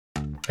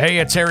Hey,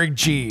 it's Eric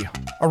G.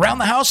 Around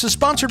the House is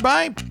sponsored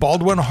by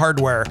Baldwin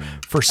Hardware.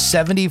 For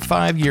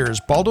 75 years,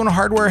 Baldwin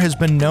Hardware has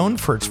been known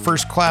for its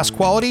first-class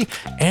quality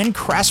and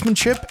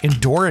craftsmanship in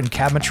door and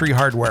cabinetry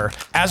hardware.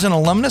 As an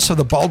alumnus of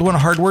the Baldwin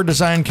Hardware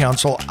Design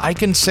Council, I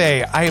can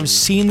say I have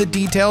seen the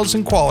details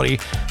and quality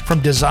from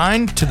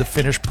design to the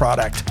finished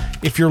product.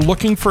 If you're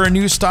looking for a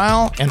new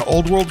style and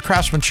old-world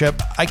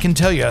craftsmanship, I can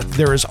tell you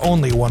there is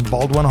only one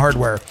Baldwin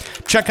Hardware.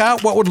 Check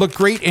out what would look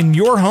great in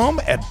your home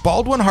at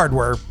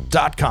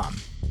baldwinhardware.com.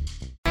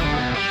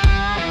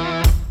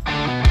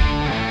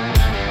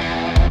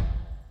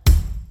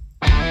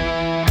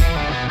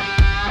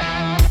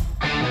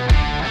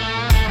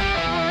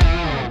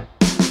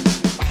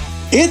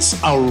 It's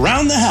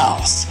Around the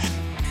House.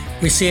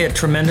 We see a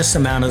tremendous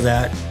amount of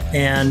that.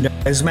 And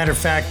as a matter of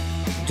fact,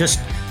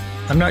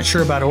 I'm not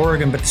sure about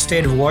Oregon, but the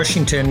state of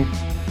Washington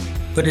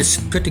put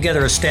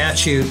together a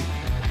statute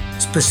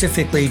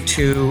specifically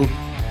to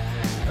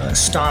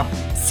stop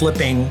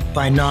flipping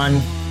by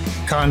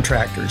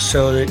non-contractors,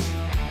 so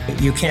that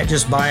you can't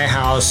just buy a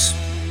house,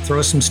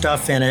 throw some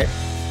stuff in it,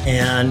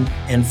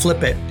 and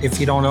flip it if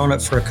you don't own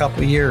it for a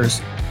couple of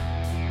years.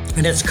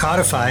 And it's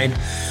codified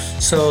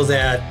so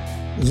that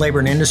Labor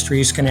and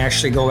Industries can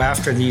actually go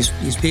after these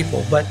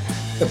people. But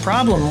the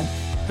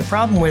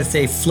problem with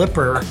a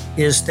flipper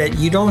is that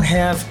you don't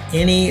have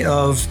any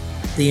of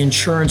the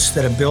insurance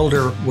that a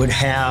builder would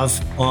have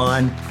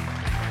on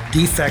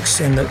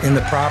defects in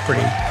the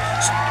property.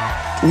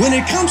 When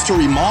it comes to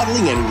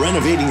remodeling and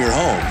renovating your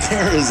home,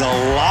 there is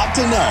a lot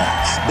to know,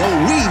 but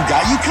we've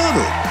got you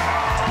covered.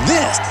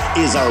 This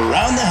is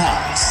Around the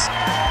House.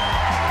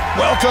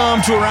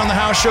 Welcome to Around the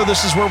House Show.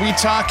 This is where we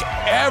talk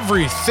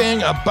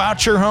everything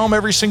about your home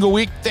every single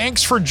week.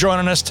 Thanks for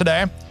joining us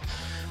today.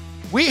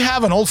 We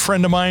have an old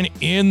friend of mine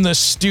in the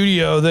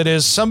studio that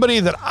is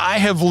somebody that I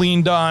have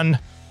leaned on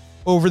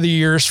over the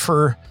years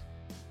for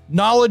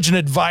knowledge and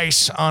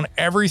advice on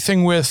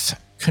everything with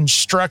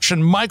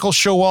construction. Michael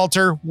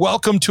Showalter,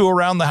 welcome to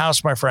Around the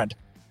House, my friend.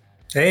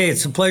 Hey,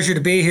 it's a pleasure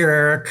to be here,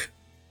 Eric.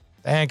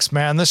 Thanks,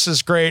 man. This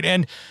is great.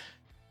 And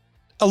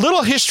a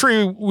little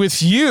history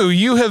with you.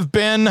 You have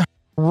been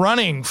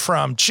running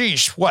from,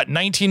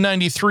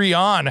 1993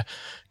 on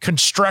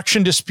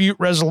construction dispute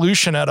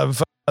resolution out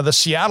of the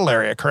Seattle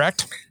area,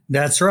 correct?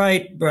 That's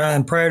right.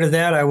 And prior to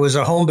that, I was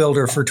a home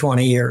builder for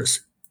 20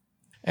 years.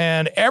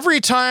 And every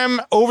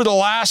time over the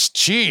last,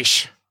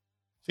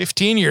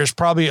 15 years,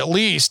 probably at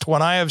least,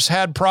 when I have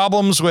had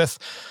problems with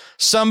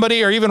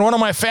somebody or even one of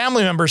my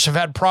family members have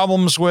had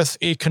problems with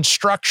a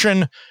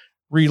construction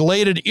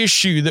related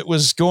issue that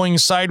was going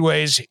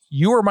sideways,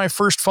 you were my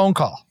first phone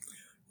call.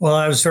 Well,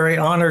 I was very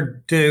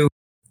honored to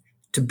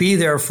be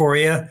there for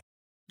you.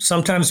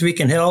 Sometimes we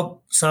can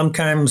help,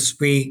 sometimes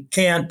we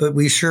can't, but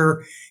we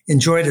sure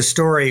enjoy the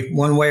story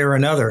one way or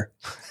another.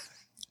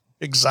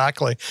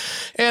 Exactly.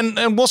 And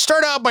we'll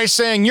start out by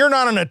saying you're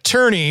not an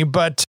attorney,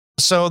 but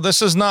so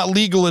this is not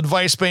legal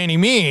advice by any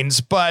means,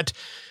 but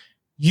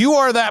you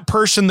are that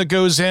person that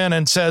goes in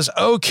and says,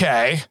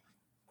 okay,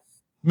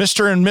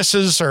 Mr. and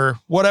Mrs. or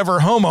whatever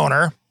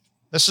homeowner,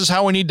 this is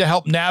how we need to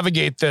help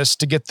navigate this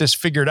to get this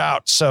figured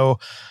out so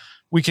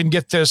we can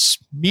get this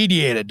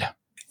mediated.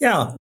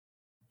 Yeah.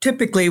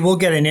 Typically, we'll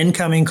get an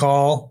incoming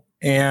call,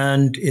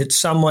 and it's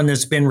someone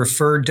that's been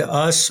referred to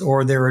us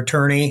or their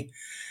attorney,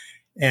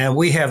 and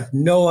we have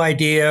no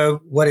idea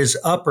what is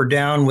up or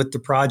down with the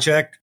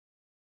project.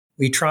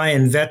 We try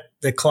and vet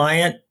the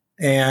client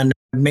and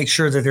make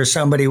sure that there's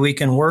somebody we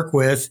can work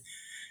with,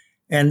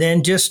 and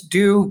then just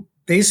do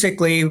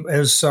basically,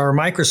 as our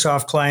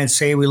Microsoft clients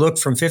say, we look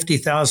from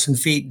 50,000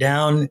 feet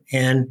down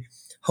and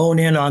hone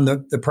in on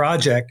the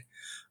project.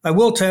 I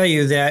will tell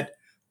you that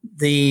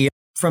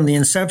from the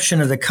inception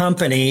of the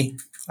company,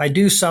 I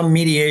do some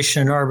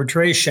mediation and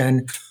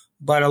arbitration,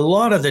 but a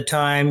lot of the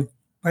time,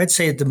 I'd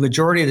say the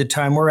majority of the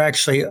time, we're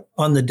actually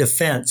on the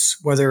defense,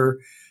 whether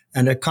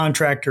a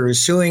contractor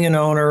is suing an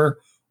owner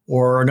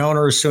or an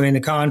owner is suing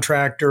a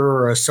contractor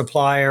or a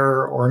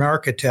supplier or an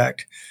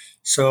architect.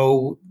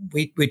 So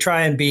we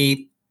try and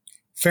be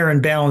fair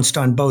and balanced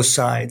on both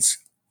sides.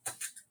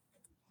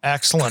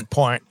 Excellent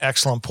point.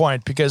 Excellent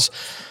point. Because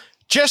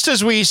just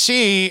as we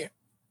see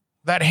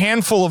that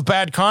handful of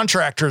bad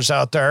contractors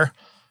out there,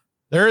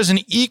 there is an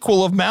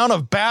equal amount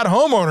of bad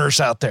homeowners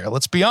out there.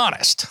 Let's be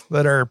honest,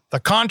 the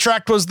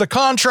contract was the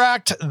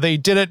contract. They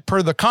did it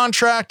per the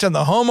contract and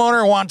the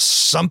homeowner wants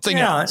something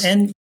else.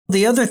 And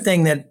the other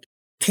thing that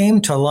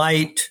came to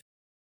light,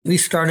 we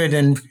started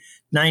in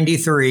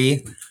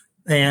 93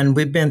 and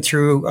we've been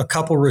through a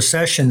couple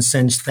recessions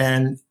since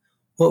then.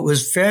 What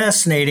was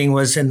fascinating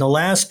was in the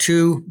last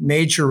two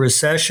major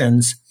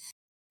recessions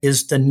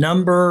is the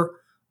number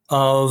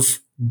of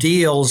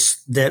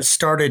deals that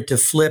started to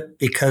flip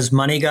because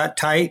money got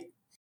tight.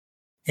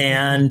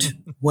 And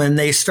when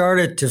they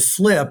started to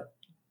flip,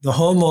 the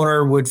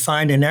homeowner would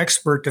find an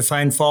expert to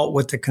find fault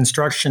with the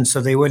construction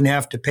so they wouldn't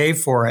have to pay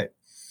for it.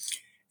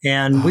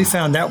 And we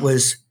found that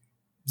was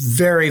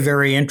very,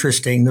 very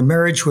interesting. The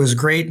marriage was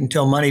great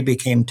until money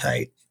became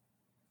tight.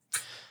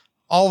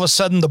 all of a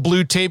sudden the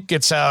blue tape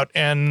gets out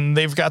and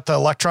they've got the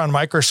electron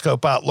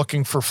microscope out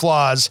looking for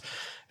flaws.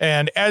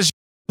 And as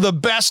the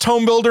best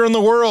home builder in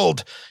the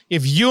world,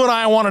 if you and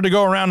I wanted to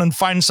go around and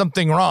find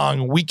something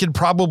wrong, we could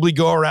probably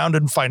go around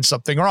and find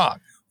something wrong.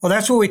 Well,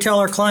 that's what we tell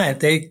our client.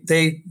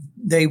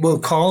 They will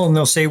call and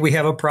they'll say, we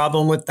have a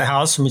problem with the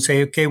house. And we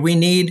say, okay, we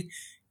need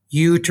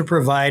you to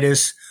provide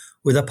us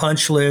with a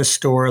punch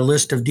list or a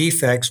list of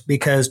defects,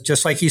 because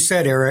just like you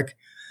said, Eric,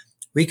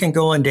 we can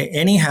go into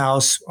any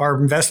house.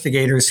 Our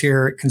investigators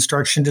here at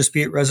Construction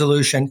Dispute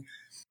Resolution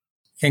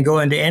can go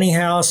into any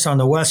house on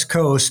the West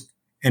Coast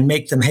and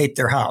make them hate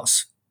their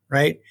house,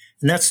 right?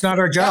 And that's not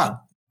our job.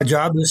 Our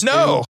job is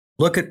to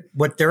look at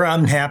what they're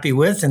unhappy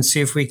with and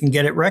see if we can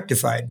get it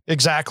rectified.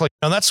 Exactly.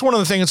 And that's one of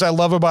the things I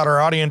love about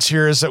our audience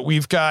here is that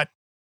we've got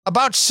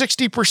about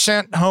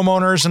 60%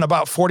 homeowners and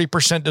about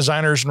 40%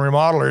 designers and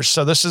remodelers.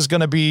 So this is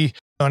going to be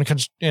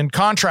in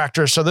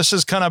contractors. So this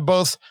is kind of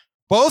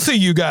both of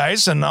you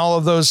guys, and all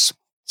of those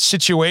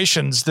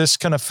situations. This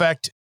can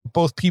affect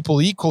both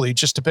people equally,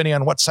 just depending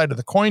on what side of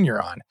the coin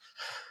you're on.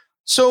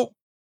 So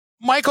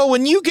Michael,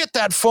 when you get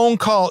that phone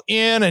call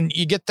in and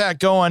you get that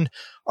going,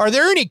 are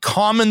there any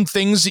common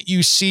things that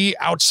you see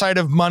outside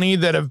of money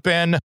that have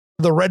been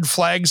the red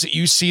flags that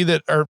you see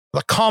that are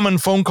the common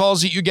phone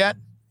calls that you get?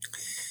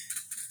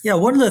 Yeah,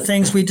 one of the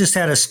things we just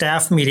had a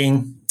staff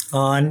meeting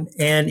on,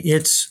 and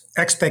it's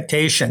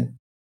expectation.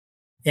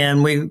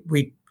 And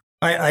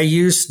I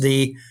used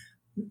the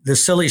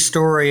silly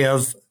story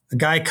of a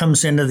guy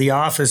comes into the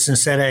office and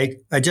said,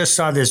 I just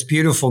saw this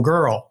beautiful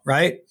girl,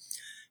 right?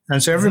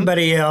 And so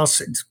everybody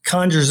else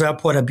conjures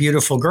up what a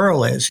beautiful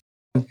girl is.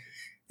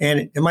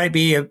 And it might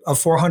be a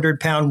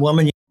 400-pound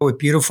woman with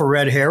beautiful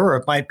red hair, or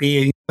it might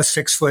be a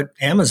 6-foot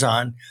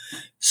Amazon.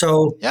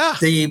 So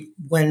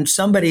when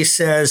somebody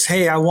says,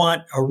 hey, I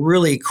want a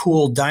really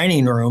cool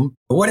dining room,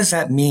 what does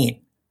that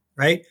mean,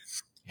 right?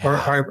 Yeah.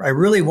 Or I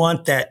really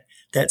want that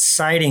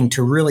siding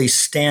to really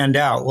stand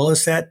out. Well,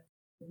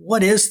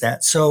 what is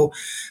that? So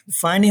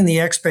finding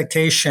the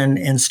expectation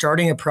and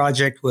starting a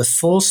project with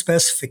full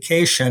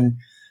specification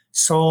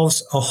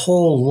solves a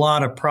whole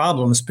lot of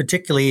problems,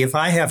 particularly if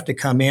I have to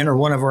come in, or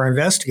one of our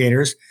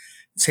investigators,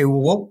 and say,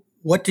 well,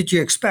 what did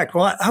you expect?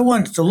 Well, I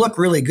want it to look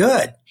really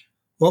good.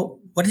 Well,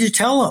 what did you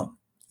tell them?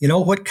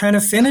 What kind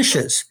of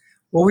finishes?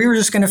 Well, we were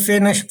just going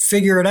to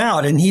figure it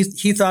out. And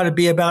he thought it'd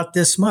be about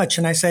this much.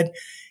 And I said,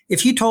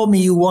 if you told me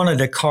you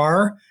wanted a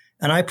car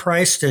and I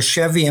priced a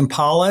Chevy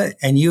Impala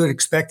and you had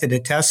expected a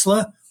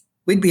Tesla,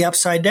 we'd be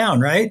upside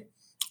down, right?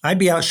 I'd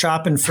be out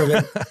shopping for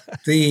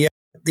the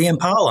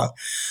Impala.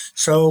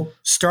 So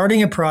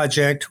starting a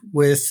project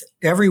with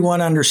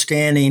everyone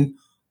understanding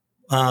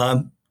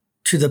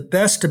to the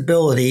best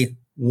ability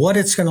what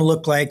it's going to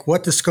look like,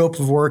 what the scope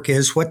of work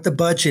is, what the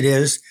budget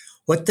is,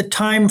 what the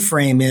time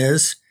frame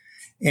is,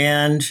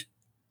 and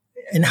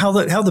how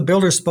the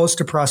builder is supposed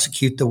to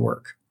prosecute the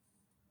work.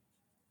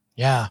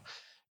 Yeah.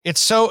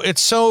 It's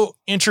so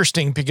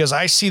interesting because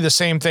I see the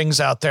same things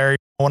out there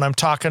when I'm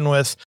talking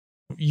with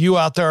you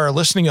out there, our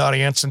listening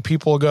audience, and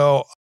people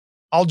go,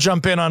 I'll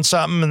jump in on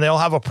something and they'll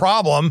have a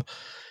problem.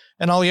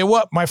 And I'll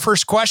get my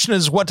first question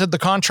is, what did the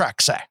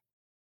contract say?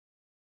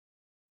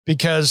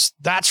 Because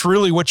that's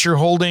really what you're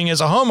holding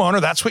as a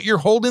homeowner. That's what you're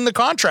holding the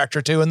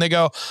contractor to. And they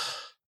go,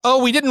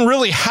 oh, we didn't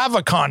really have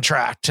a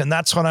contract. And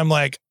that's when I'm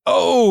like,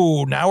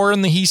 oh, now we're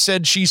in the he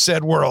said, she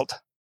said world.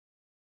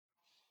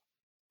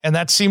 And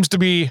that seems to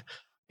be,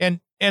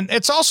 and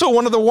it's also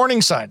one of the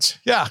warning signs.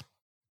 Yeah.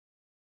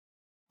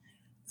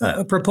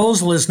 A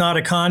proposal is not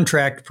a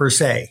contract per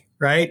se,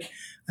 right?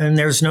 And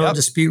there's no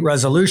dispute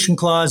resolution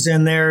clause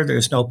in there.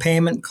 There's no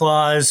payment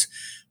clause.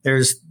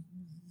 There's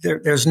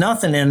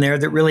nothing in there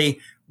that really,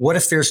 what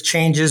if there's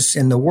changes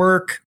in the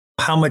work?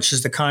 How much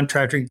is the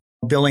contractor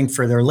billing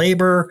for their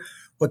labor?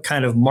 What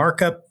kind of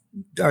markup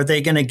are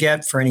they going to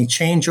get for any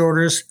change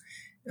orders?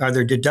 Are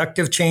there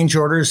deductive change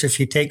orders if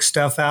you take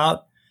stuff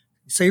out?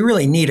 So you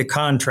really need a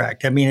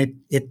contract. I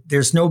mean,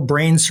 there's no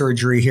brain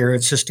surgery here.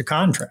 It's just a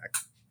contract.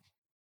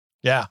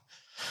 Yeah.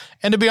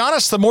 And to be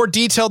honest, the more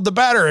detailed, the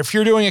better. If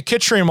you're doing a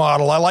kitchen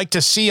remodel, I like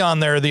to see on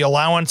there the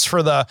allowance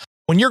for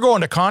when you're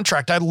going to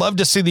contract, I'd love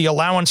to see the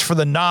allowance for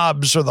the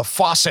knobs or the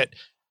faucet,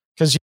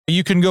 because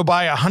you can go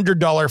buy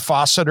 $100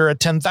 faucet or a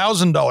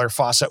 $10,000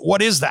 faucet.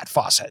 What is that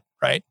faucet,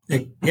 right?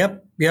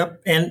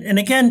 Yep. And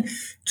again,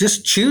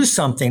 just choose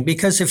something,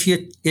 because if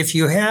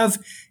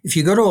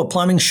you go to a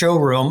plumbing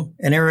showroom,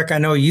 and Eric, I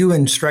know you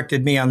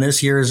instructed me on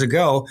this years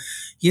ago,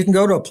 you can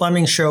go to a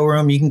plumbing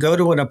showroom, you can go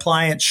to an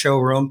appliance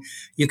showroom,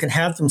 you can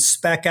have them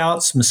spec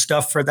out some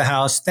stuff for the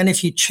house. Then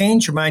if you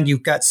change your mind,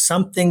 you've got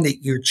something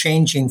that you're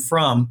changing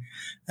from.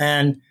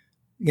 And,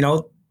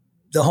 the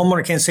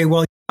homeowner can't say,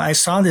 well, I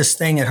saw this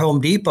thing at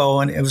Home Depot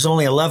and it was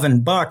only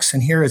 $11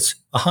 and here it's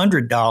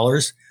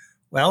 $100.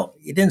 Well,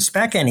 you didn't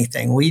spec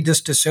anything. We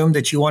just assumed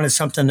that you wanted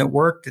something that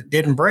worked, that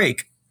didn't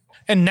break.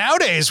 And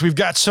nowadays we've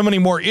got so many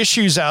more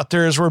issues out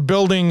there as we're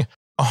building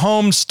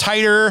homes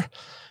tighter,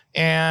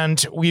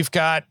 and we've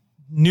got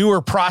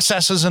newer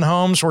processes in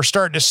homes. We're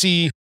starting to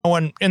see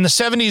when in the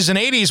 70s and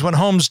 80s, when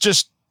homes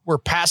just were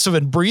passive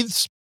and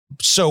breathed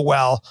so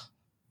well,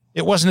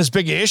 it wasn't as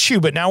big an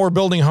issue, but now we're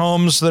building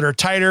homes that are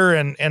tighter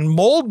and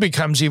mold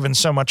becomes even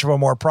so much of a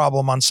more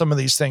problem on some of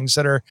these things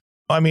that are,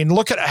 I mean,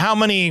 look at how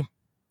many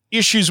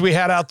issues we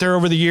had out there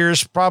over the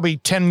years, probably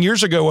 10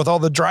 years ago with all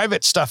the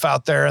drive-it stuff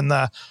out there and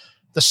the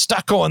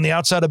stucco on the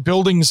outside of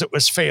buildings that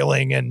was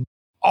failing and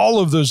all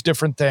of those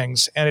different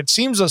things. And it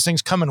seems those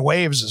things come in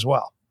waves as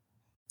well.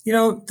 You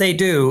know, they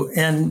do.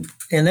 And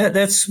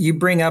that's, you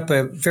bring up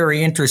a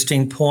very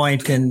interesting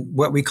point in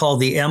what we call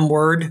the M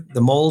word,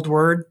 the mold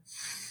word.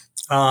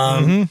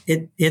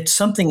 It's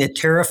something that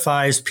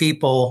terrifies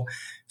people.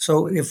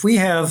 So if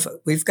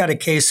we've got a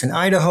case in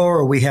Idaho,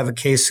 or we have a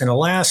case in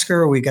Alaska,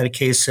 or we got a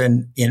case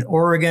in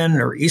Oregon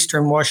or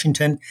Eastern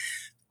Washington,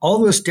 all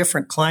those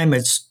different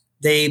climates,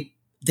 they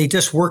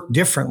just work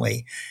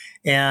differently.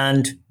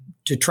 And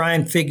to try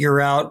and figure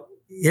out,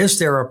 is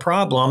there a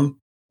problem?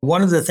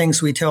 One of the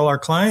things we tell our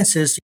clients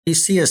is, you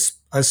see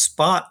a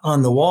spot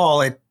on the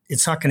wall,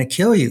 it's not going to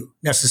kill you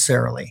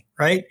necessarily,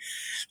 right?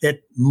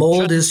 That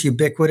mold is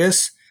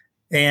ubiquitous.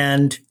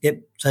 And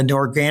it's an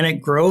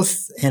organic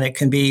growth, and it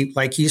can be,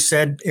 like you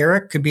said,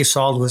 Eric, could be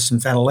solved with some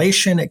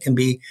ventilation. It can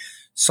be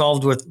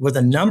solved with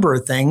a number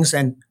of things.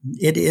 And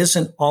it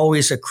isn't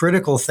always a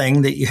critical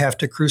thing that you have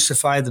to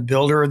crucify the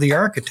builder or the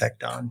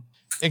architect on.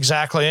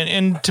 Exactly.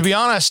 And to be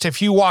honest,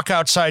 if you walk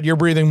outside, you're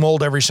breathing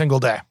mold every single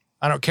day.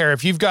 I don't care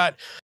if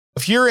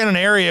you're in an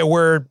area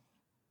where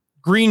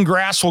green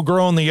grass will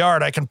grow in the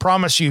yard, I can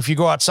promise you, if you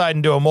go outside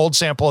and do a mold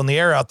sample in the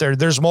air out there,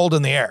 there's mold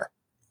in the air.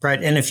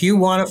 Right. And if you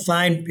want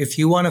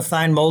to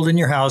find mold in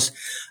your house,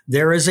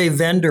 there is a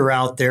vendor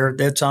out there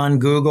that's on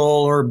Google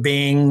or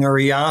Bing or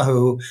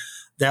Yahoo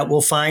that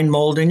will find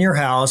mold in your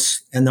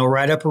house, and they'll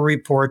write up a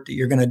report that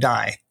you're going to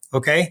die.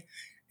 Okay.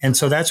 And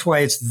so that's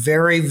why it's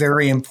very,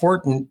 very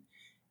important.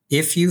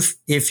 If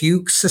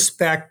you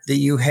suspect that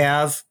you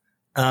have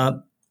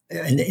an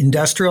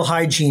industrial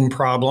hygiene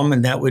problem,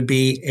 and that would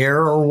be air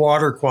or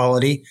water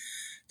quality,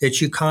 that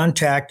you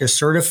contact a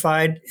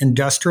certified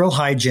industrial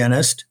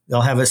hygienist. They'll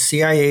have a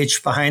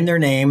CIH behind their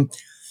name.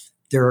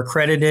 They're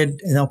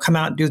accredited, and they'll come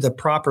out and do the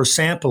proper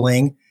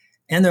sampling,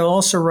 and they'll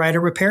also write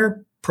a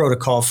repair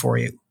protocol for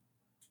you.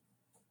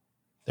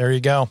 There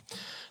you go.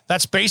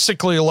 That's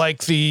basically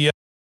like the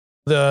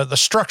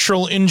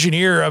structural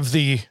engineer of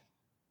the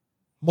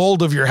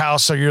mold of your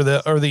house, or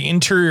the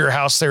interior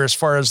house there, as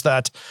far as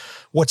that,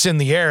 what's in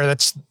the air.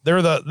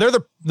 They're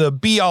the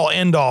be all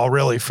end all,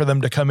 really, for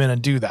them to come in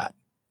and do that.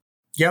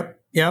 Yep.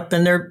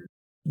 And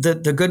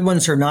the good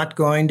ones are not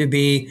going to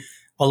be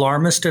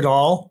alarmist at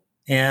all.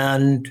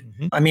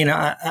 And I mean,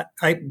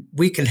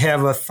 we could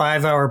have a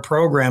 5-hour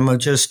program of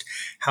just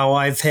how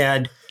I've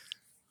had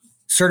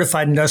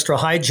certified industrial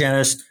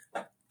hygienists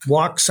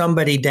walk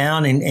somebody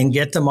down and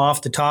get them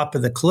off the top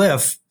of the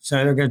cliff. So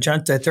they're going to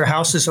jump that their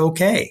house is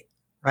okay,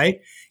 right?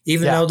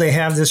 Even though they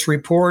have this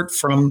report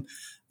from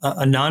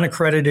a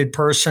non-accredited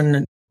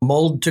person,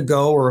 Mold to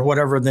Go, or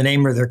whatever the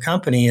name of their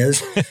company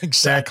is.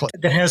 Exactly.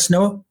 That has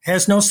no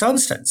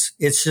substance.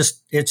 It's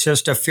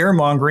just a fear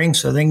mongering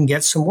so they can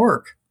get some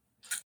work.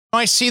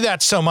 I see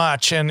that so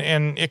much,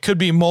 and it could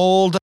be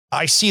mold.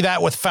 I see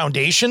that with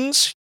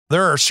foundations.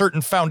 There are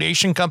certain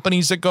foundation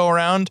companies that go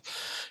around,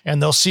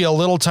 and they'll see a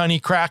little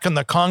tiny crack in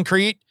the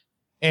concrete,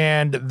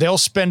 and they'll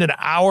spend an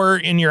hour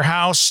in your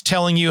house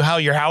telling you how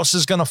your house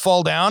is going to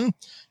fall down,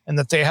 and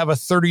that they have a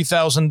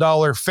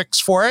 $30,000 fix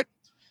for it.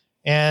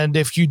 And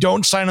if you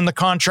don't sign in the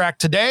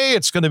contract today,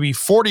 it's going to be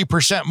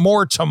 40%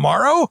 more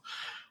tomorrow.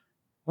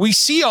 We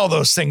see all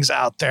those things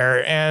out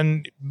there,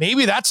 and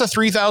maybe that's a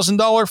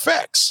 $3,000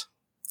 fix.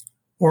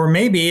 Or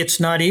maybe it's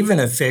not even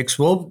a fix.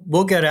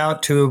 We'll get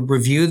out to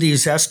review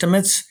these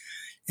estimates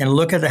and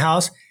look at the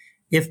house.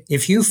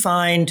 If you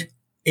find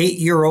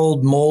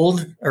 8-year-old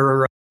mold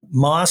or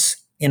moss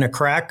in a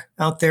crack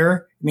out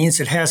there, it means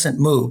it hasn't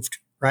moved,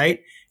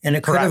 right? And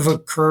it could have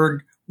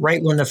occurred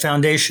right when the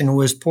foundation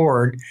was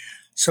poured.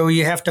 So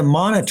you have to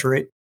monitor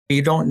it.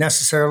 You don't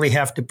necessarily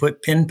have to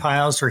put pin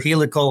piles or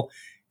helical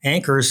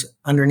anchors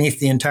underneath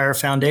the entire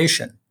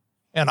foundation.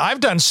 And I've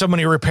done so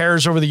many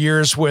repairs over the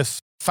years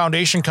with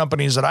foundation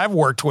companies that I've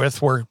worked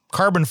with where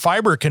carbon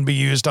fiber can be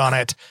used on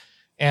it.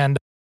 And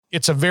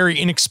it's a very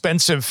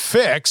inexpensive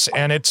fix.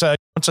 And it's a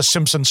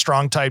Simpson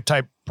Strong type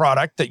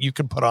product that you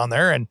can put on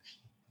there. And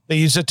they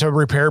use it to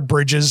repair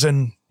bridges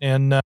and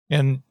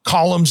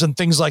columns and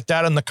things like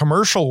that in the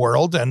commercial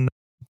world. And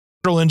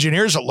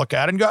engineers will look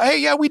at it and go, hey,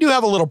 yeah, we do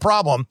have a little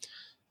problem.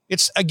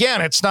 It's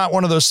not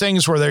one of those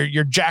things where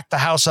you're jack the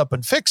house up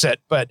and fix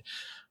it. But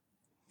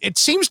it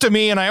seems to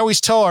me, and I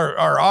always tell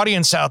our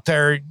audience out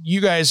there,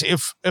 you guys,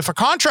 if a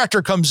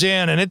contractor comes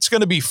in and it's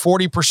going to be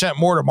 40%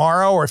 more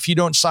tomorrow, or if you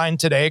don't sign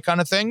today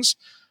kind of things,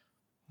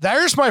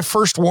 there's my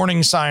first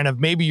warning sign of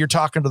maybe you're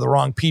talking to the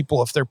wrong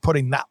people if they're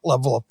putting that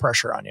level of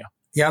pressure on you.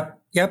 Yep.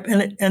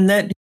 And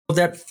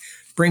that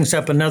brings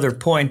up another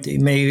point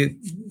that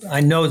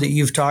I know that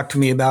you've talked to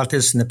me about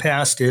this in the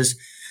past, is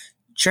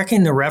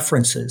checking the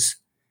references.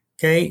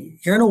 Okay.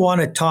 You're going to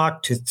want to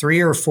talk to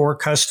 3 or 4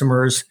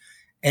 customers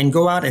and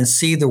go out and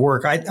see the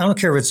work. I don't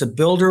care if it's a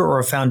builder or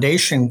a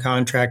foundation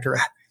contractor.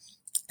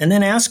 and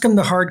then ask them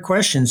the hard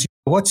questions.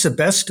 What's the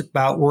best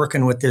about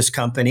working with this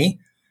company?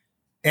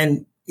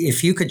 And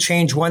if you could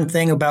change one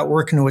thing about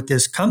working with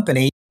this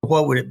company,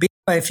 what would it be?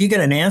 If you get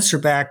an answer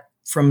back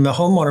from the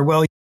homeowner,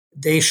 well,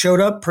 they showed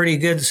up pretty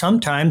good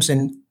sometimes.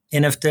 And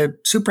if the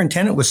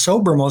superintendent was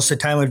sober most of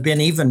the time, it would have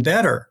been even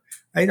better.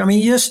 Right? I mean,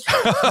 you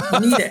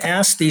need to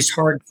ask these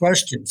hard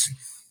questions.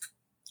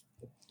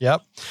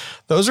 Yep.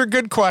 Those are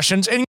good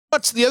questions. And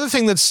what's the other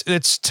thing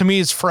that's to me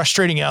is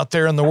frustrating out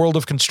there in the world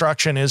of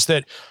construction is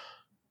that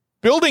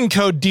building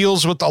code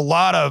deals with a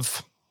lot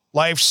of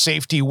life,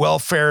 safety,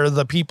 welfare,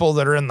 the people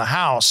that are in the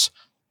house,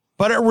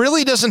 but it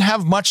really doesn't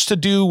have much to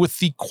do with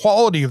the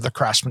quality of the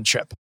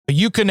craftsmanship.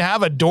 You can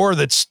have a door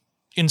that's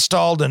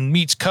installed and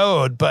meets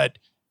code, but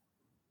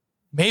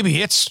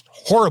maybe it's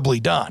horribly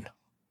done.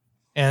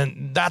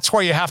 And that's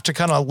why you have to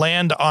kind of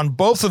land on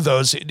both of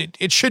those.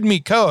 It should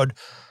meet code,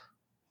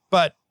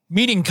 but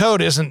meeting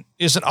code isn't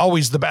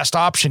always the best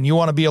option. You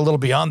want to be a little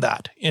beyond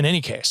that in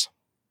any case.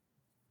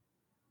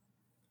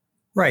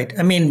 Right.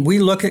 I mean, we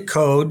look at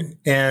code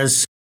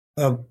as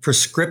a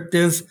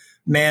prescriptive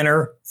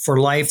manner for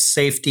life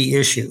safety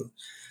issue.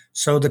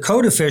 So the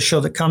code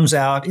official that comes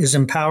out is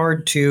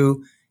empowered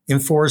to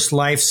enforce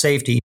life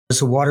safety. Is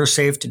the water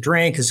safe to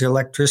drink? Is the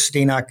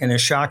electricity not going to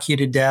shock you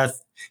to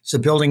death? Is the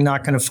building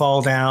not going to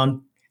fall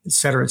down, et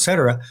cetera, et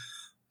cetera?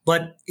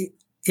 But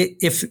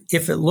if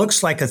it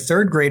looks like a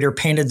third grader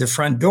painted the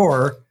front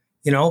door,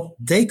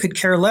 they could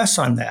care less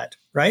on that,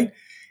 right?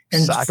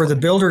 And exactly. For the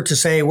builder to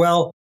say,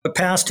 well,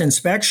 past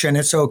inspection,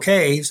 it's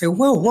okay. You say,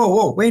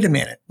 whoa, wait a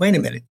minute.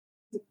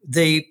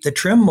 The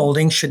trim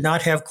molding should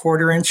not have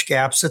 1/4-inch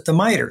gaps at the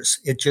miters.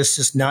 It just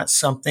is not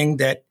something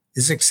that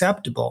is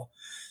acceptable.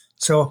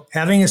 So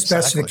having a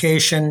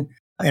specification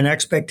and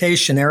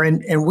expectation there,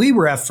 and we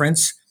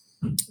reference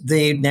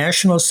the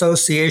National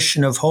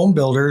Association of Home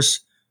Builders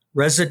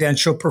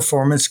Residential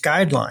Performance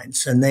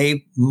Guidelines, and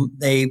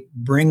they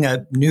bring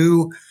a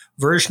new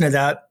version of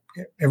that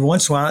every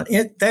once in a while.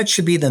 That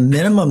should be the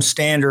minimum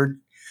standard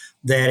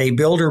that a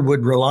builder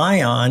would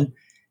rely on,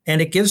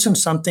 and it gives them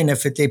something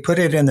if they put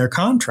it in their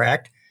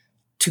contract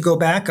to go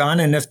back on.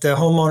 And if the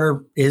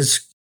homeowner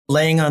is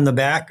laying on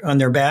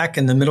their back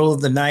in the middle of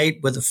the night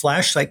with a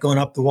flashlight going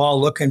up the wall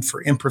looking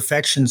for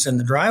imperfections in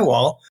the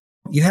drywall,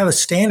 you have a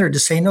standard to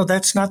say, no,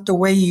 that's not the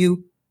way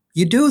you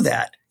do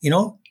that.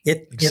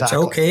 It's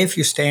okay if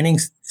you're standing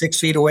 6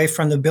 feet away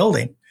from the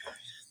building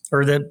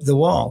or the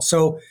wall.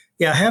 So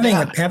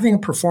having a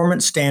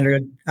performance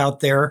standard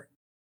out there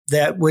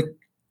that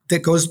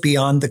goes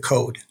beyond the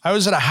code. I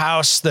was at a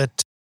house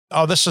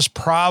this was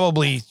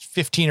probably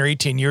 15 or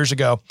 18 years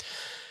ago.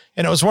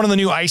 And it was one of the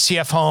new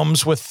ICF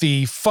homes with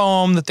the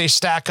foam that they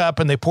stack up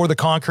and they pour the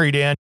concrete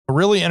in,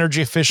 really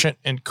energy efficient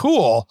and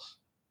cool.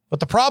 But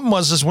the problem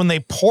was when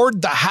they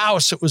poured the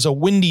house, it was a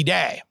windy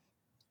day.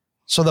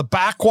 So the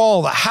back wall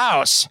of the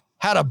house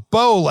had a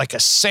bow like a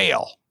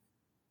sail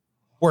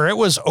where it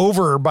was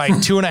over by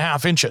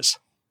 2.5 inches.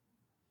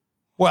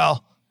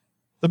 Well,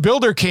 the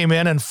builder came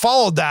in and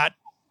followed that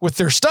with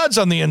their studs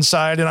on the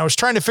inside. And I was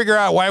trying to figure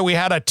out why we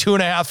had a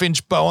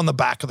 2.5-inch bow on the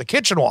back of the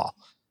kitchen wall.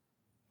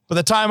 By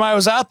the time I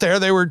was out there,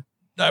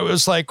 I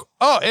was like,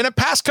 oh, and it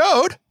passed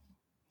code.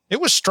 It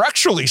was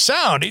structurally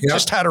sound. It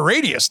just had a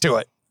radius to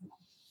it.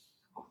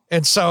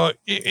 And so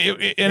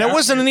it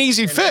wasn't an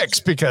easy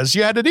fix because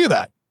you had to do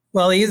that.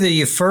 Well, either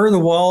you fur the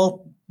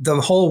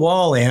whole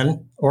wall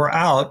in or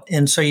out,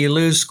 and so you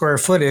lose square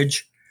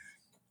footage.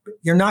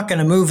 You're not going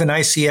to move an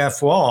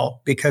ICF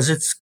wall because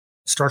it's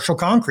structural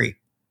concrete.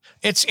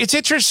 It's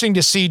interesting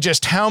to see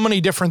just how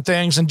many different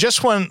things. And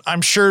just when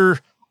I'm sure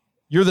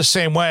you're the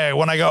same way,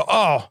 when I go,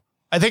 oh,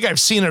 I think I've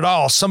seen it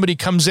all. Somebody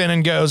comes in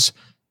and goes,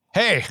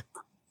 hey,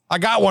 I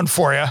got one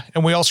for you.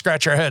 And we all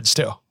scratch our heads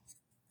too.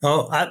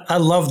 Oh, I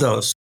love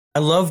those. I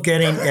love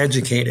getting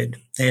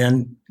educated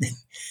and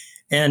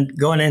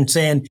going in and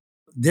saying,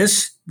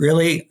 this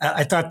really,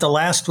 I thought the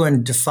last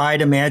one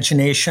defied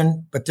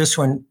imagination, but this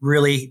one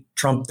really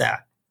trumped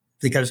that,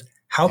 because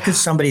how could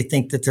somebody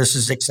think that this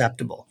is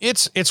acceptable?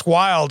 It's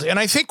wild. And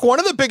I think one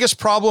of the biggest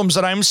problems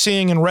that I'm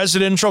seeing in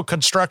residential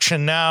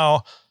construction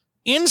now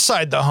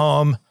inside the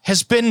home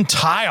has been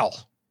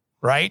tile,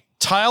 right?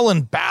 Tile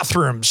in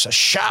bathrooms, a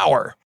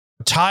shower,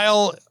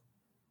 tile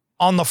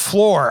on the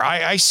floor.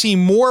 I see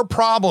more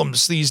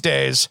problems these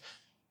days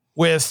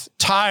with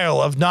tile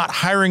of not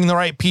hiring the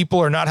right people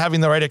or not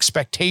having the right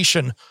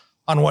expectation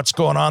on what's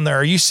going on there.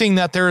 Are you seeing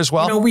that there as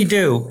well? We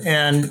do.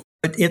 And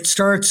it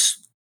starts,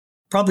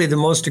 probably the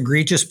most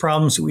egregious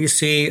problems that we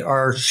see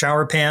are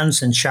shower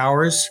pans and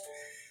showers,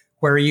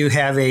 where you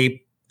have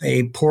a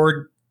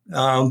poured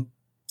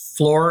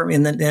floor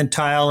in the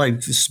tile.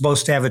 It's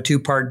supposed to have a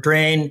 2-part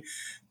drain.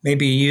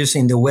 Maybe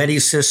using the Wetty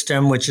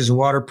system, which is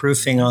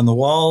waterproofing on the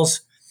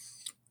walls.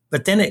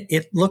 But then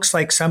it looks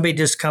like somebody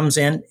just comes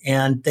in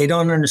and they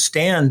don't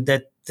understand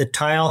that the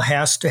tile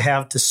has to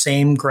have the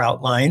same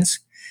grout lines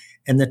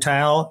and the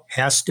tile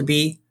has to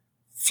be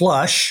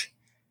flush.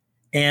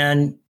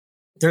 And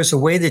there's a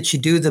way that you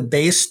do the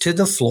base to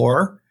the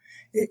floor.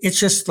 It's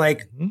just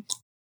like,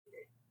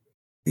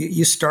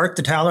 You start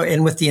the tile,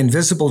 and with the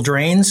invisible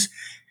drains,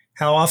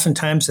 how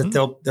oftentimes that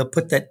they'll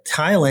put that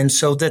tile in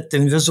so that the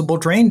invisible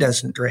drain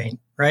doesn't drain,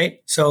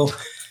 right? So,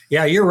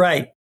 yeah, you're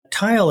right.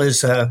 Tile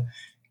it's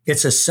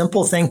a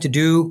simple thing to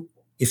do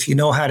if you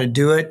know how to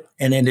do it,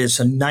 and it is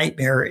a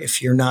nightmare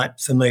if you're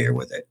not familiar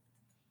with it.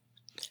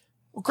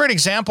 Well, great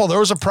example. There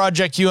was a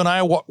project you and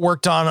I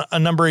worked on a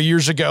number of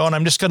years ago, and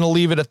I'm just going to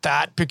leave it at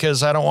that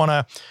because I don't want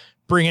to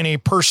bring any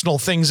personal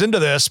things into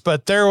this,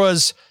 but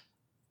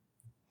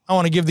I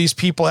want to give these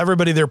people,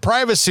 everybody, their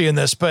privacy in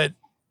this, but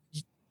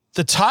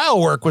the tile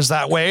work was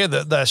that way.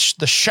 The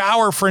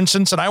shower, for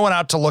instance, and I went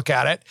out to look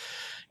at it,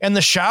 and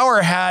the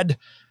shower had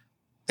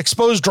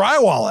exposed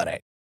drywall in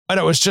it. And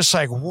it was just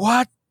like,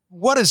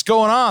 what is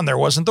going on? There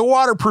wasn't the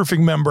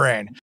waterproofing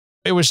membrane.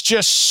 It was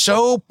just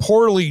so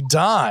poorly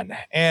done.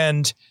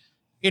 And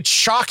it's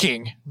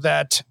shocking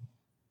that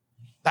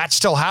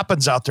still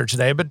happens out there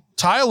today. But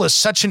tile is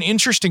such an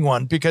interesting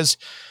one because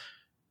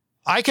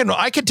I can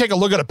take a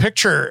look at a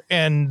picture,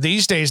 and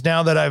these days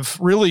now that I've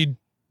really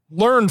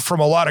learned from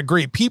a lot of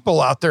great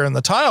people out there in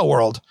the tile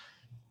world,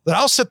 that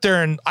I'll sit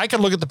there and I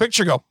can look at the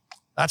picture and go,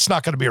 that's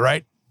not going to be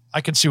right.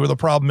 I can see where the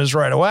problem is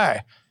right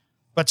away.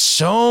 But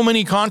so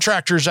many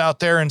contractors out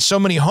there and so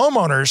many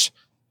homeowners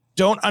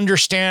don't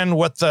understand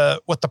what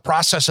the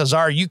processes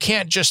are. You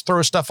can't just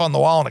throw stuff on the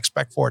wall and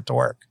expect for it to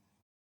work.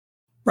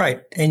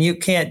 Right. And you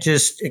can't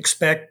just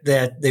expect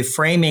that the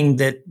framing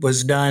that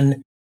was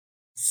done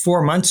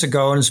 4 months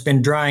ago and it's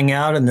been drying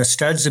out and the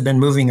studs have been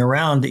moving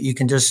around, that you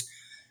can just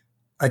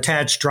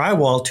attach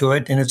drywall to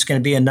it and it's going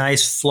to be a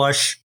nice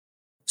flush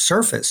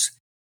surface.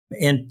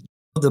 And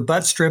the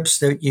butt strips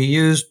that you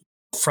use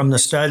from the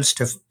studs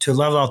to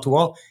level out the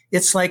wall,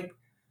 it's like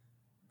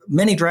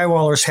many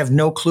drywallers have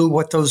no clue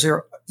what those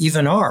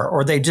even are,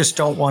 or they just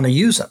don't want to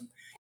use them.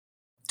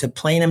 To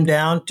plane them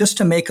down just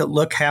to make it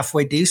look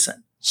halfway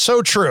decent.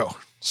 So true.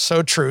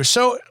 So true.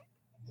 So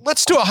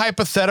let's do a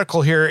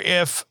hypothetical here.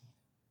 If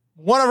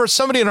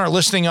somebody in our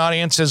listening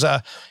audience is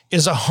a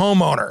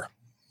homeowner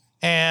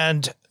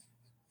and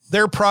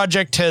their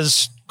project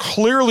has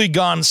clearly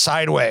gone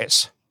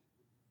sideways,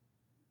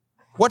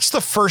 what's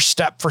the first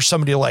step for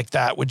somebody like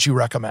that would you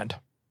recommend?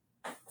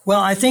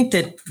 Well, I think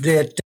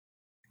that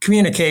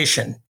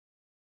communication.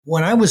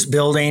 When I was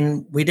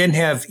building, we didn't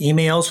have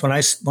emails. When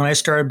I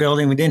started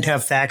building, we didn't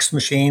have fax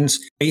machines.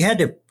 You had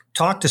to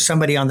talk to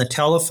somebody on the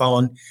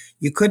telephone.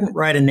 You couldn't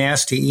write a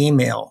nasty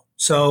email.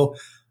 So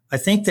I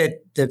think that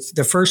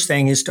the first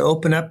thing is to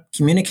open up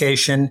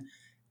communication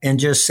and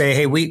just say,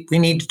 hey, we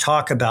need to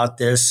talk about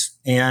this.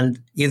 And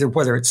either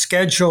whether it's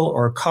schedule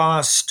or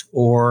cost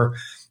or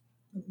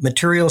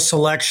material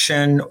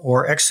selection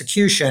or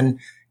execution,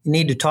 you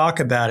need to talk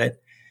about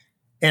it.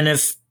 And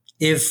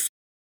if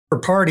your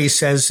party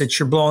says that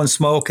you're blowing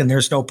smoke and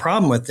there's no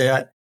problem with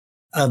that,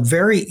 a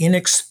very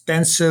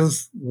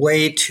inexpensive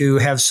way to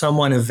have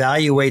someone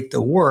evaluate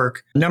the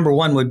work, number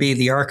one would be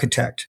the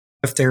architect.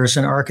 If there's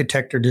an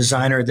architect or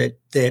designer that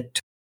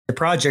the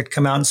project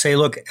come out and say,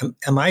 look,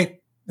 am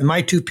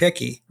I too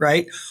picky,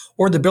 right?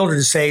 Or the builder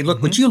to say,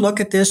 look, would you look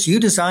at this? You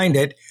designed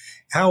it.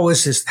 How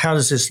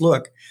does this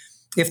look?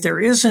 If there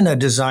isn't a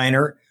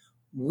designer,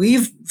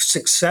 we've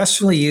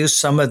successfully used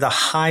some of the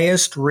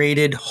highest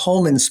rated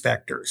home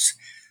inspectors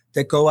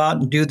that go out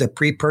and do the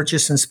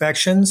pre-purchase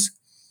inspections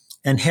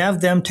and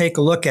have them take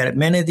a look at it.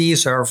 Many of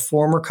these are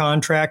former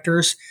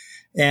contractors.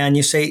 And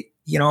you say,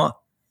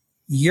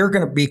 you're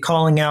going to be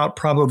calling out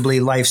probably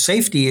life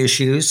safety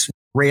issues,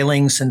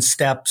 railings and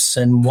steps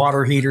and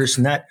water heaters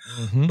and that.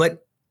 Mm-hmm.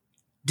 But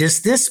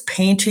does this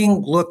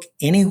painting look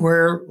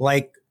anywhere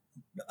like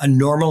a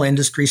normal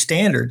industry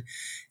standard?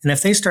 And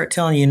if they start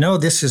telling you, no,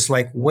 this is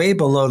like way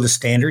below the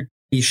standard,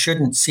 you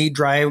shouldn't see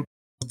the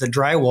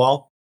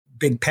drywall,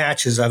 big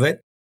patches of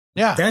it.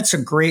 Yeah, that's a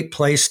great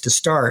place to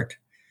start.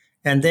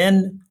 And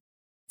then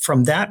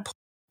from that,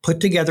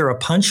 put together a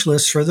punch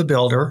list for the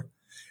builder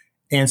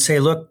and say,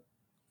 look,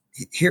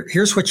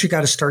 here's what you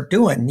got to start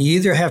doing. You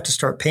either have to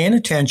start paying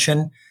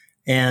attention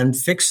and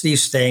fix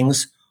these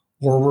things,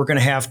 or we're going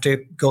to have to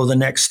go the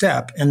next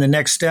step. And the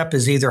next step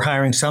is either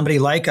hiring somebody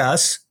like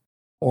us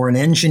or an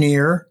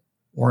engineer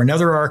or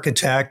another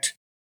architect.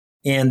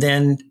 And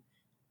then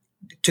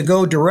to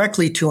go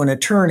directly to an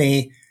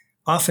attorney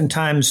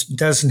oftentimes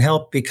doesn't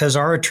help, because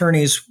our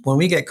attorneys, when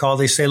we get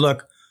called, they say,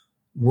 look,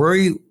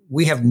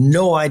 we have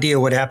no idea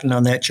what happened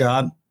on that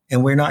job,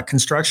 and we're not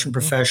construction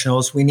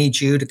professionals. We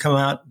need you to come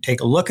out and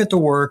take a look at the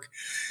work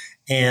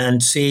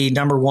and see,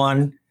 number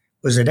one,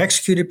 was it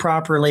executed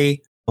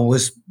properly?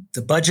 Was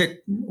the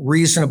budget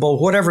reasonable?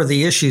 Whatever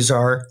the issues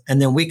are,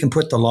 and then we can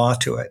put the law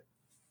to it.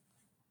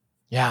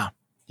 Yeah.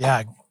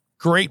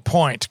 Great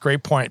point.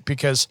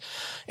 Because,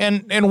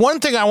 and one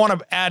thing I want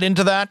to add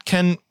into that,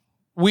 can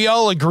we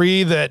all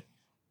agree that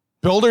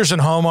builders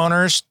and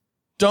homeowners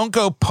don't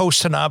go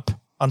posting up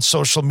on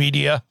social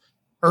media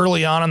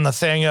early on in the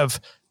thing of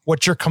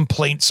what your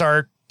complaints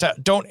are?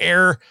 Don't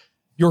air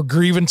your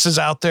grievances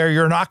out there.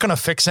 You're not going to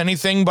fix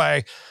anything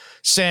by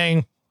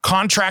saying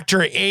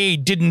contractor A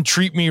didn't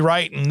treat me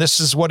right and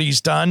this is what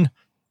he's done.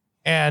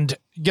 and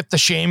get the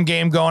shame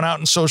game going out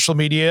in social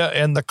media,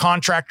 and the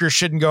contractor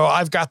shouldn't go,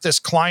 I've got this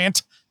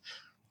client.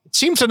 It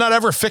seems to not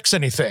ever fix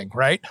anything,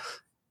 right?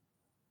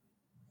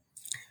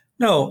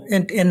 No,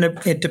 and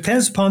it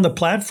depends upon the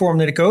platform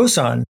that it goes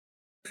on.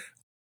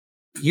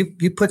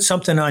 You put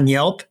something on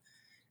Yelp,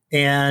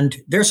 and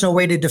there's no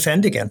way to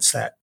defend against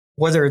that.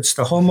 Whether it's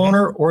the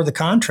homeowner or the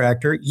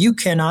contractor, you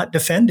cannot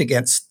defend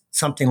against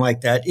something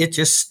like that. It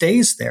just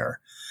stays there.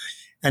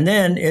 And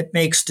then it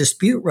makes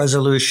dispute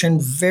resolution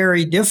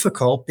very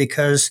difficult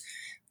because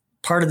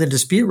part of the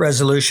dispute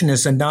resolution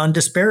is a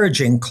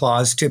non-disparaging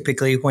clause,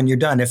 typically when you're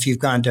done. If you've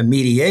gone to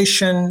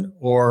mediation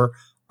or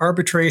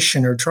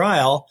arbitration or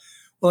trial,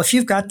 well, if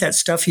you've got that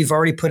stuff you've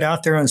already put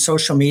out there on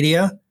social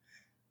media,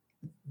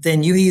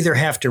 then you either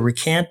have to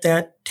recant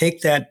that,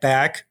 take that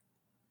back,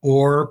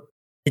 or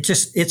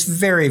it's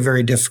very,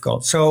 very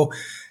difficult. So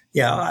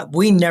yeah,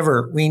 we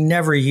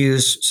never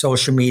use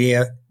social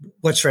media.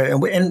 What's right.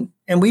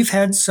 And we've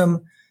had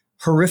some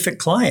horrific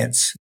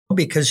clients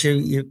because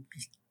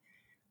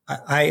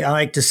I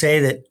like to say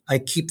that I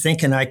keep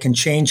thinking I can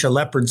change a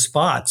leopard's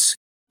spots,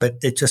 but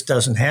it just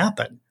doesn't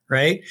happen,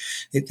 right?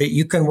 That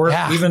you can work,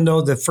 even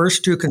though the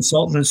first two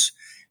consultants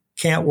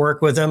can't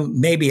work with them,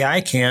 maybe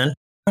I can.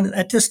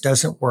 That just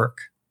doesn't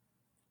work.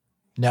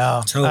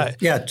 No. So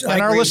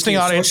and our listening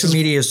audience, social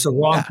media is the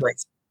wrong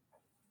place.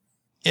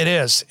 It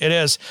is.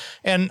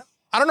 And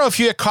I don't know if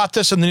you had caught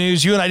this in the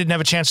news. You and I didn't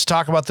have a chance to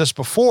talk about this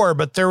before,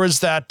 but there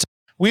was that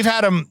we've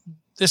had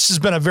this has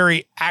been a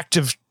very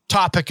active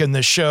topic in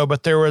this show,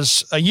 but there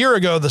was a year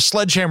ago, the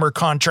sledgehammer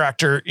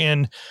contractor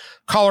in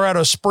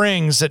Colorado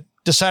Springs that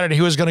decided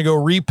he was going to go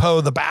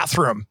repo the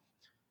bathroom.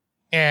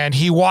 And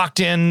he walked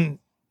in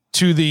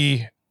to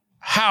the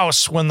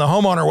house when the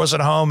homeowner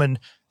wasn't home and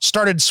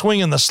started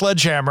swinging the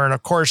sledgehammer. And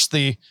of course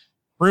the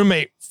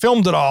roommate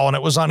filmed it all, and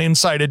it was on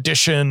Inside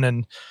Edition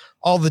and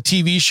all the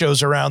TV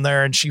shows around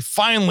there. And she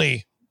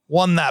finally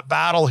won that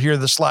battle here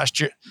this last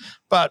year.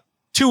 But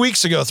 3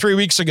 weeks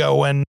ago,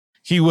 when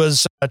he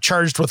was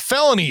charged with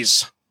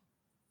felonies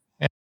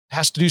and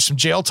has to do some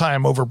jail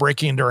time over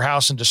breaking into her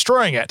house and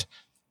destroying it.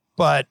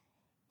 But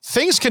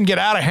things can get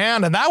out of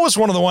hand. And that was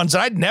one of the ones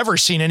that I'd never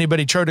seen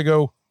anybody try to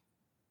go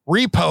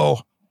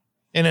repo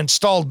an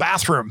installed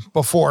bathroom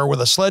before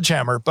with a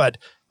sledgehammer. But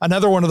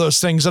another one of those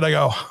things that I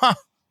go,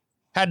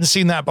 hadn't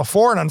seen that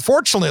before. And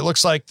unfortunately, it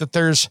looks like that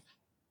there's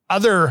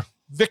other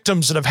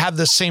victims that have had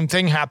this same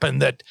thing happen,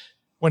 that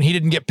when he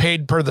didn't get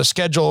paid per the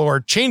schedule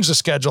or change the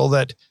schedule,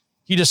 that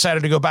he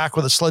decided to go back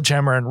with a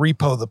sledgehammer and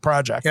repo the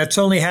project. That's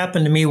only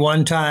happened to me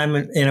one time,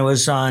 and it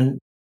was on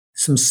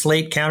some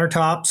slate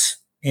countertops,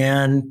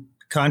 and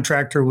the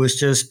contractor was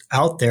just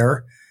out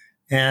there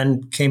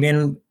and came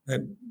in.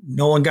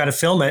 No one got to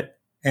film it,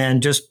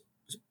 and just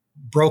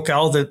broke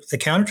all the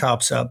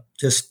countertops up,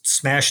 just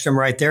smashed them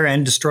right there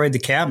and destroyed the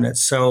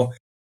cabinets. So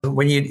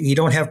when you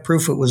don't have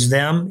proof it was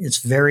them, it's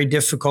very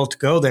difficult to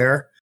go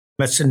there.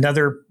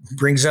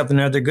 Brings up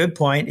another good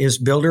point is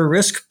builder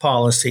risk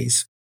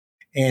policies,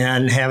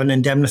 and have an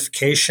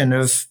indemnification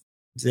of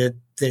that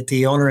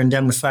the owner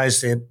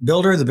indemnifies the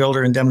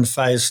builder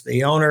indemnifies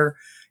the owner.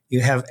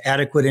 You have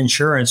adequate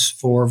insurance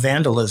for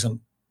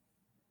vandalism.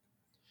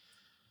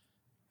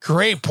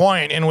 Great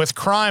point. And with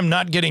crime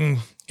not getting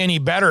any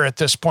better at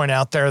this point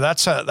out there,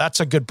 that's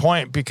a good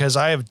point, because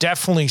I have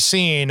definitely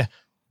seen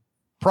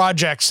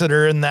projects that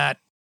are in that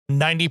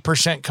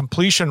 90%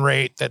 completion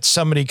rate that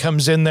somebody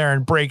comes in there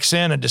and breaks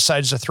in and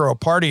decides to throw a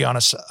party on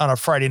a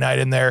Friday night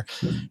in there,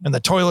 and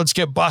the toilets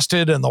get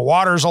busted and the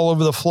water's all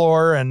over the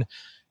floor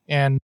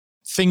and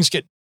things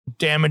get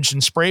damaged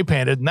and spray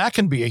painted. And that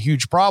can be a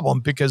huge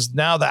problem, because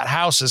now that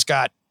house has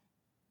got,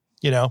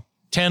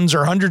 tens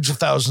or hundreds of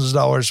thousands of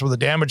dollars worth of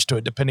damage to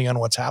it, depending on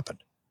what's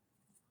happened.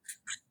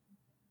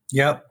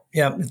 Yep.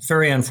 It's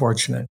very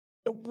unfortunate.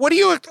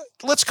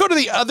 Let's go to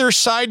the other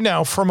side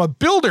now from a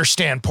builder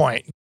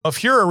standpoint.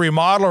 If you're a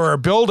remodeler or a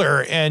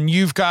builder and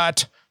you've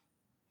got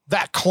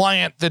that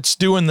client that's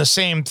doing the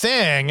same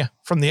thing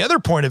from the other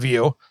point of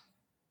view,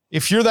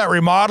 if you're that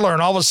remodeler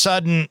and all of a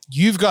sudden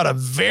you've got a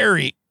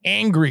very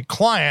angry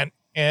client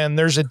and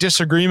there's a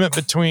disagreement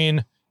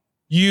between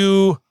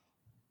you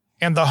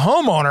and the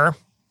homeowner,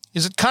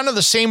 is it kind of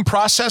the same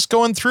process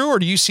going through, or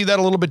do you see that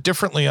a little bit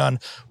differently on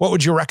what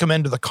would you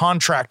recommend to the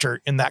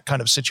contractor in that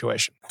kind of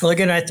situation? Well,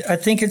 again, I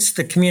think it's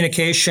the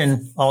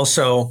communication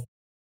also.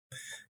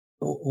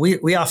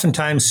 We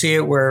oftentimes see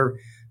it where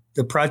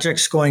the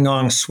project's going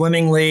on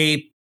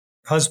swimmingly.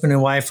 Husband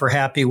and wife are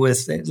happy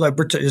with it. Like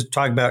we're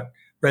talking about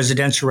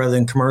residential rather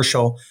than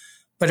commercial,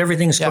 but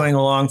everything's going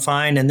along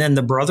fine. And then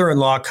the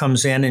brother-in-law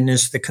comes in and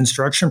is the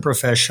construction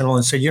professional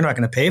and said, "You're not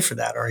going to pay for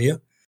that, are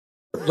you?"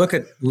 Look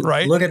at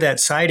that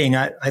siding.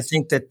 I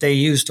think that they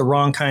used the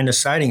wrong kind of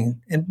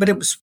siding, but it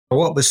was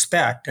what was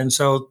spec'd. And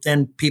so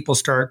then people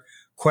start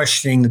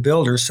questioning the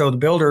builder. So the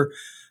builder,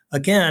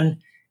 again,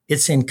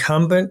 it's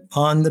incumbent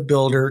on the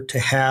builder to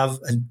have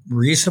a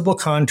reasonable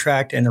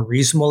contract and a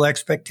reasonable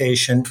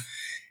expectation,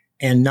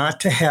 and not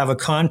to have a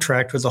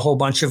contract with a whole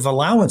bunch of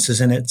allowances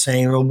in it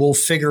saying, well, we'll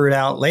figure it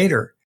out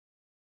later.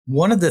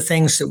 one of the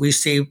things that we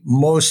see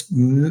much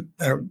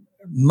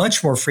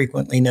more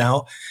frequently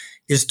now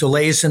is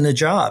delays in the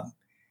job.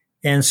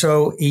 And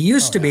so it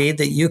used to be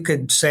that you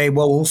could say,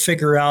 well, we'll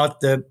figure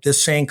out the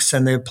sinks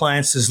and the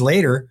appliances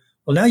later.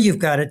 Well, now you've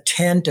got a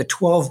 10 to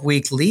 12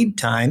 week lead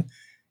time.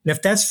 And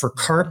if that's for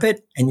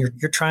carpet and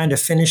you're trying to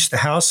finish the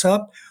house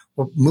up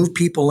or move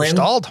people in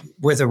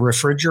with a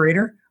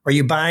refrigerator, are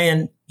you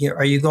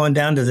going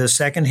down to the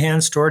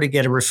secondhand store to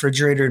get a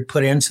refrigerator to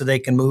put in so they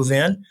can move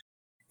in?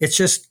 It's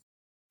just,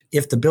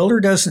 if the builder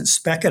doesn't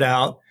spec it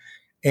out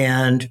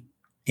and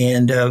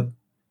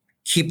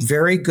keep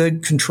very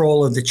good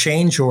control of the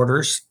change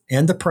orders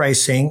and the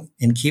pricing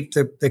and keep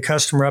the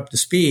customer up to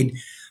speed,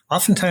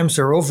 oftentimes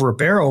they're over a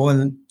barrel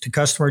and the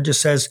customer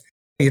just says,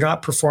 you're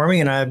not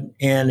performing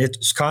and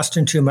it's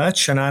costing too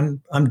much and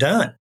I'm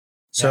done.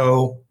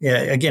 So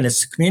again,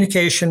 it's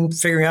communication,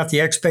 figuring out the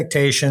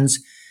expectations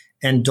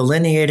and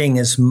delineating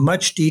as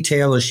much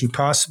detail as you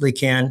possibly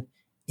can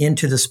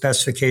into the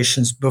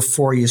specifications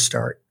before you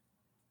start.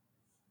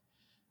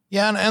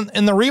 Yeah. And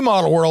in the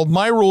remodel world,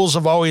 my rules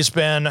have always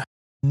been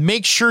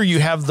make sure you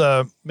have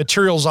the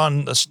materials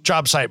on the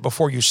job site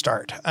before you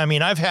start. I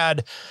mean, I've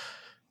had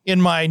in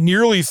my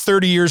nearly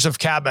 30 years of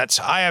cabinets,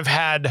 I have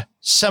had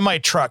semi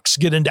trucks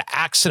get into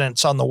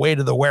accidents on the way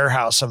to the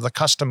warehouse of the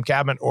custom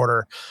cabinet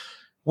order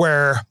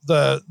where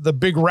the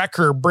big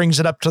wrecker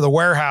brings it up to the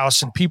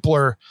warehouse and people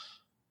are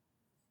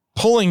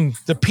pulling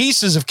the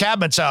pieces of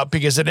cabinets out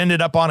because it ended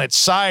up on its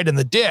side in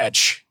the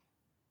ditch.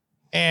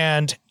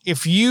 And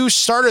if you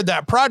started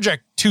that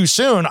project too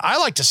soon, I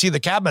like to see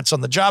the cabinets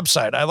on the job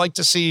site. I like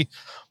to see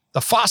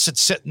the faucets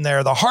sitting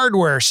there, the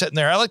hardware sitting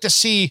there. I like to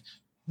see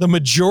the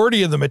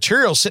majority of the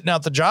material sitting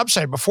out the job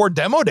site before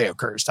demo day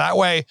occurs. That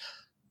way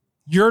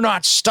you're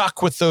not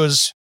stuck with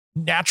those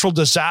natural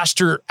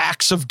disaster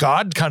acts of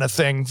God kind of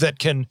thing that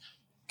can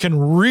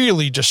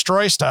really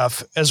destroy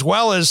stuff, as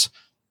well as,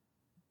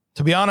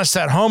 to be honest,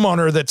 that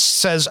homeowner that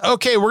says,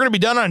 okay, we're going to be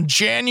done on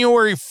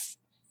January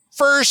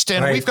 1st,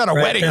 and we've got a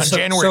wedding on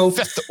January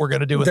 5th that we're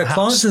going to do with the house.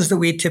 The clauses that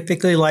we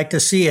typically like to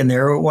see in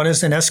there, one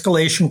is an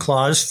escalation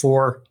clause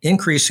for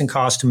increase in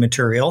cost of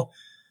material.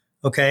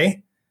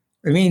 Okay.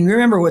 I mean,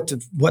 remember what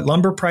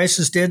lumber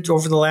prices did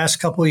over the last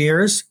couple of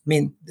years? I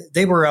mean,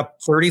 they were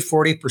up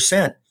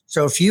 30-40%.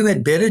 So if you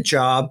had bid a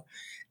job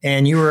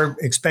and you were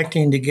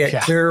expecting to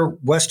get clear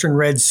Western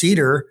red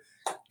cedar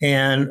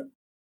and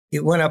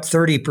it went up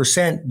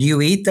 30%, do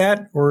you eat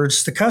that or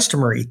does the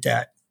customer eat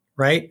that,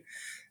 right?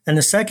 And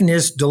the second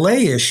is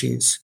delay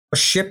issues,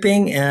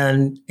 shipping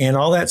and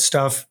all that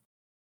stuff.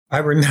 I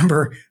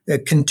remember the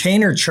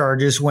container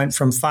charges went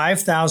from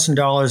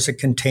 $5,000 a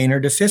container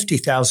to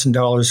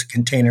 $50,000 a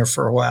container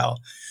for a while.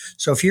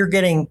 So if you're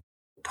getting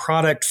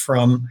product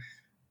from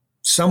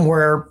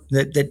somewhere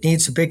that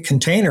needs a big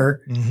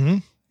container,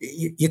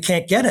 you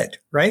can't get it,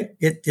 right?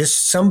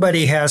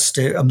 Somebody has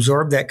to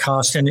absorb that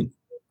cost. And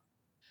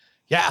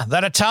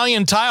that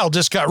Italian tile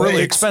just got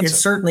really expensive. It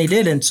certainly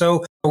did. And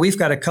so we've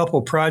got a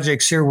couple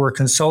projects here. We're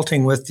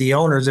consulting with the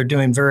owners. They're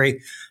doing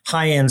very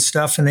high-end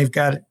stuff, and they've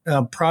got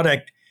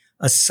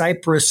a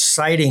cypress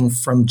siding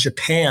from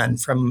Japan,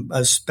 from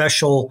a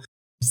special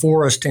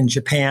forest in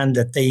Japan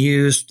that they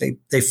use.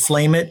 They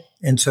flame it,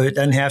 and so it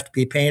doesn't have to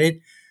be painted.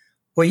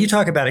 Well, you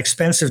talk about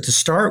expensive to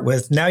start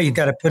with. Now you've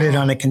got to put it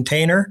on a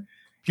container,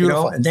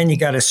 and then you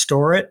got to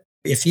store it.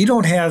 If you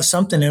don't have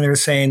something in there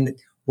saying,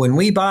 when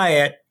we buy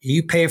it,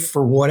 you pay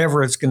for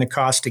whatever it's going to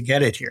cost to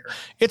get it here.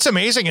 It's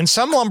amazing. And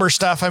some lumber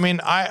stuff, I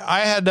mean, I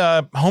had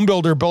a home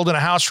builder building a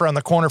house around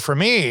the corner for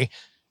me,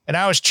 and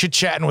I was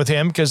chit-chatting with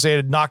him because they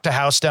had knocked a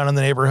house down in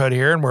the neighborhood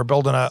here, and we're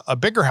building a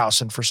bigger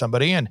house in for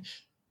somebody. And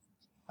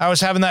I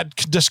was having that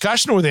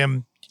discussion with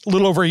him a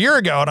little over a year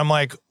ago, and I'm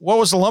like, what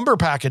was the lumber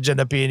package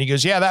end up being? He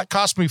goes, yeah, that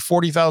cost me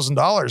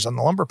 $40,000 on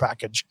the lumber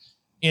package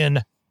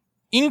in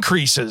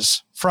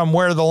increases from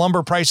where the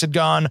lumber price had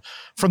gone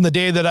from the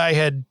day that I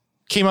had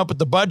came up with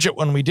the budget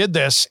when we did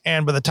this,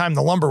 and by the time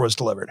the lumber was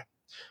delivered.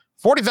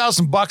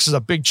 $40,000 is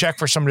a big check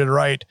for somebody to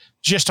write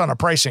just on a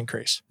price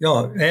increase.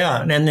 Oh,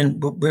 yeah. And then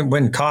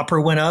when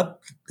copper went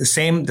up, the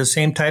same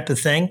type of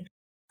thing.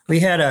 We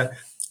had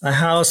a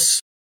house,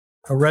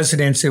 a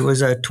residence. It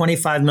was a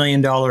 $25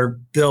 million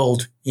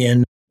build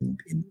in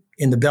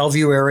the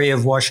Bellevue area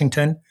of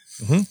Washington.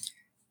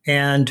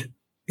 And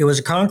it was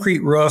a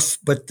concrete roof,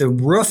 but the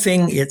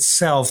roofing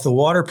itself, the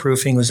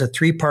waterproofing, was a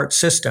 3-part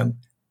system.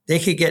 They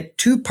could get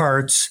 2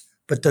 parts,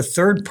 but the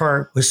third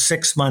part was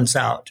 6 months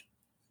out.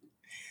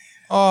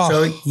 Oh.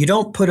 So you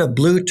don't put a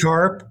blue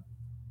tarp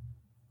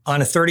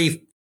on a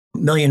 $30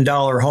 million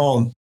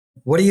home.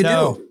 What do you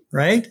do,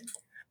 right?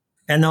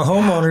 And the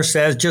homeowner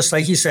says, just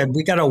like you said,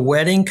 we got a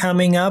wedding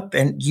coming up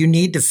and you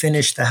need to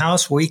finish the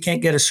house. Well, we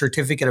can't get a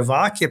certificate of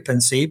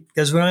occupancy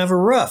because we don't have a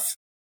roof.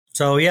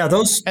 So yeah,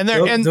 those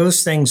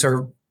things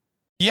are.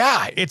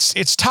 Yeah,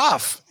 it's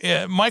tough.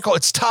 Michael,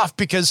 it's tough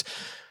because,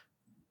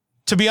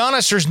 to be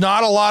honest, there's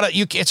not a lot of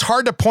it's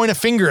hard to point a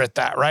finger at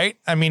that, right?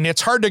 I mean,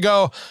 it's hard to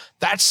go,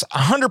 that's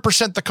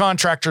 100% the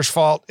contractor's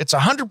fault. It's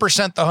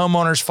 100% the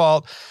homeowner's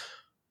fault.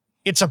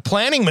 It's a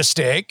planning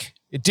mistake.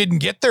 It didn't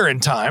get there in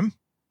time.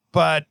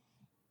 but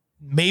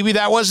maybe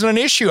that wasn't an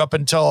issue up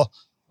until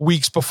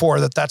weeks before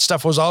that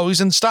stuff was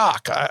always in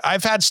stock.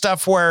 I've had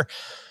stuff where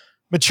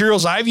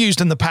materials I've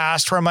used in the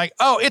past where I'm like,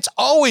 oh, it's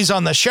always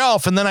on the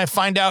shelf. And then I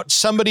find out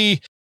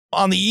somebody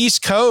on the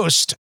East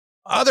Coast,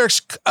 other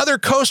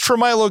coast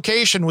from my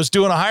location, was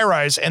doing a high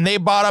rise, and they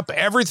bought up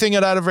everything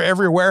out of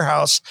every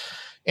warehouse,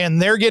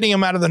 and they're getting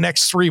them out of the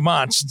next 3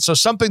 months. And so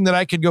something that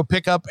I could go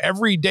pick up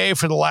every day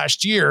for the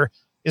last year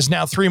is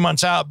now 3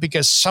 months out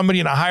because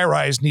somebody in a high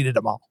rise needed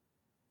them all.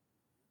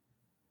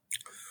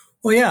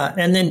 Well, yeah.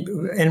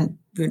 And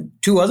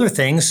two other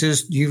things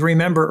is, you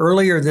remember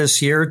earlier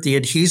this year, the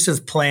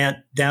adhesive plant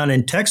down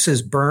in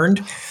Texas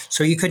burned,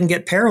 so you couldn't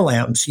get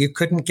Paralams. You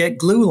couldn't get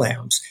glue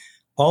lams.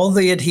 All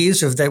the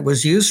adhesive that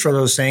was used for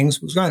those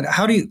things was gone.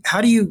 How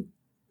do you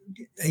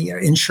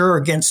insure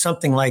against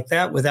something like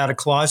that without a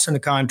clause in the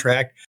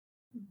contract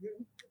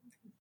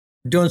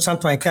doing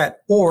something like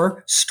that?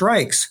 Or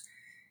strikes.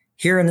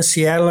 Here in the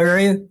Seattle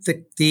area,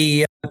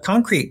 the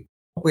concrete,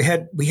 we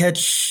had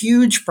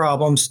huge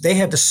problems. They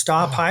had to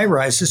stop high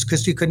rises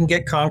because you couldn't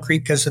get concrete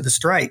because of the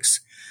strikes.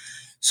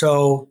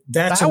 So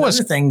that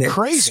another thing that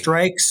crazy.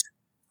 Strikes.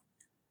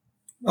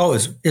 Oh,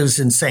 it was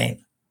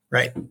insane.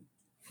 Right.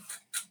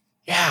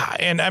 Yeah.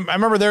 And I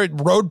remember their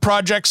road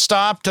project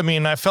stopped. I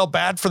mean, I felt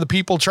bad for the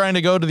people trying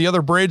to go to the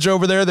other bridge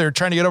over there. They were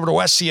trying to get over to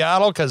West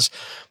Seattle because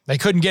they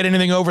couldn't get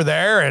anything over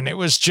there. And it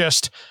was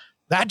just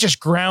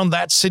ground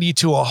that city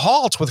to a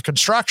halt with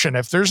construction.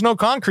 If there's no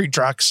concrete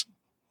trucks,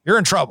 you're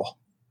in trouble.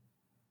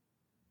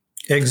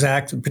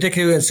 Exactly.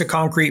 Particularly it's a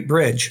concrete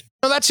bridge.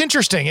 No, that's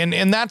interesting.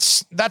 And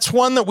that's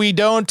one that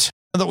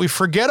we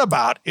forget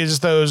about is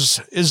those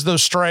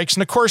strikes.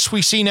 And of course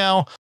we see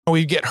now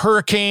we get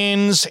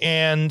hurricanes,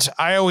 and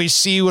I always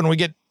see when we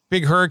get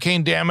big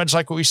hurricane damage,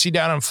 like what we see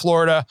down in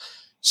Florida,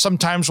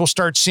 sometimes we'll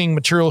start seeing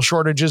material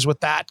shortages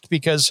with that,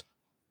 because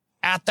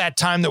at that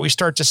time that we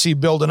start to see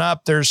building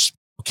up, there's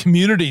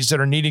communities that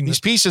are needing these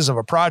pieces of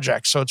a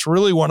project. So it's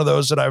really one of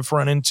those that I've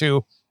run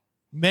into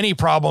many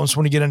problems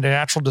when you get into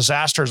natural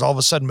disasters. All of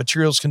a sudden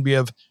materials can be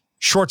of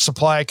short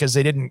supply because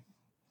they didn't,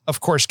 of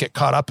course, get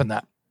caught up in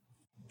that.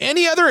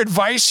 Any other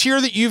advice here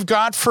that you've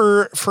got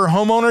for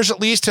homeowners, at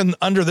least, and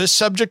under this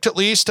subject, at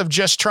least, of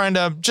just trying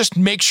to just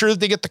make sure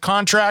that they get the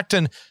contract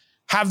and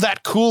have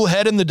that cool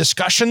head in the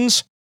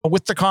discussions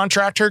with the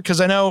contractor? Because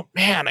I know,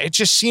 man, it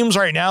just seems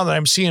right now that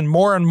I'm seeing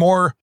more and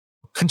more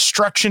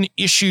construction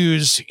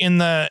issues in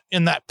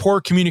that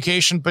poor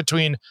communication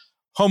between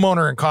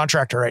homeowner and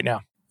contractor right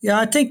now. Yeah,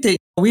 I think that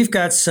we've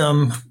got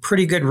some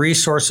pretty good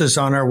resources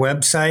on our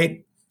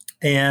website,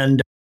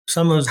 and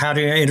some of how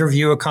to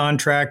interview a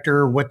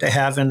contractor, what to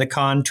have in the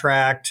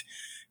contract,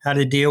 how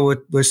to deal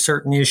with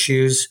certain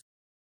issues.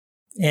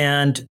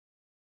 And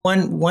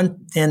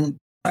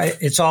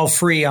it's all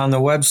free on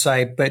the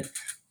website, but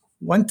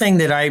one thing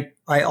that I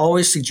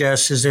always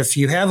suggest is, if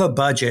you have a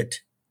budget,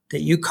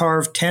 that you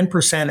carve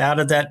 10% out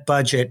of that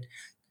budget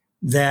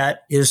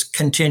that is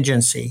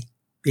contingency,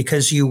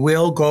 because you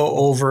will go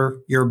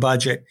over your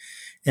budget.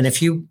 And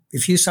if you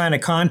sign a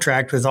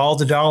contract with all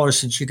the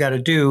dollars that you got to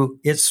do,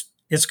 it's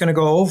going to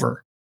go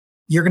over.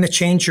 You're going to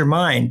change your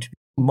mind.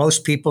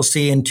 Most people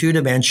see in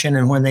 2-dimension,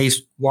 and when they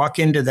walk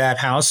into that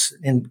house,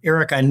 and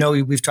Eric, I know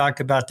we've talked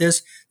about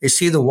this, they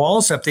see the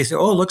walls up, they say,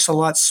 oh, it looks a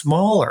lot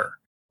smaller.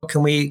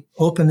 Can we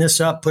open this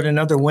up, put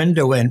another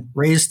window in,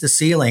 raise the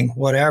ceiling,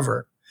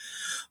 whatever?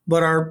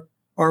 But our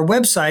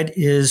website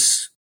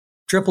is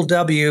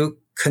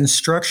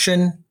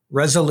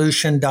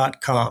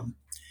www.constructionresolution.com.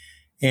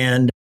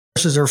 And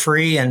courses are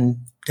free, and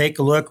take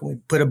a look. We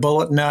put a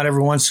bulletin out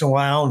every once in a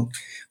while, and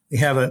we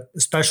have a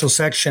special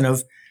section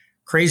of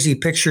crazy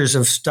pictures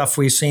of stuff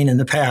we've seen in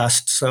the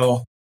past.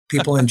 So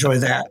people enjoy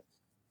that.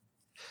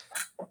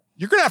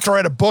 You're going to have to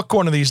write a book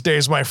one of these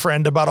days, my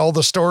friend, about all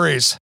the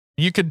stories.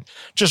 You could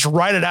just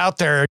write it out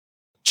there,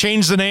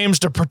 change the names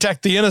to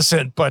protect the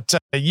innocent, but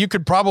you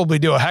could probably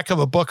do a heck of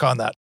a book on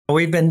that.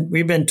 We've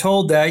been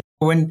told that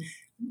when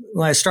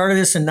I started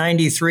this in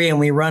 93, and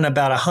we run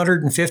about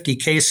 150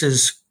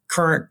 cases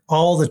current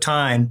all the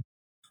time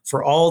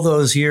for all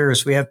those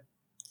years, we have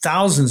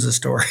thousands of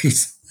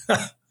stories.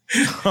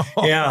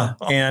 Yeah.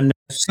 And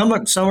some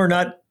are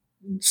not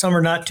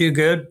too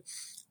good,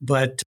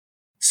 but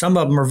some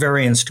of them are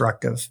very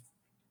instructive.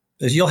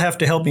 You'll have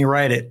to help me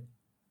write it.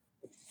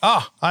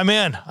 Oh, I'm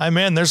in.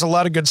 There's a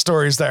lot of good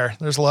stories there.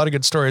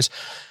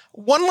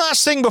 One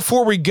last thing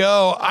before we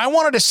go, I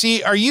wanted to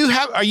see, are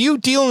you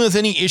dealing with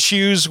any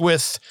issues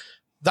with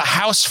the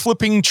house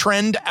flipping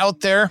trend out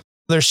there?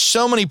 There's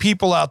so many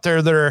people out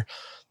there that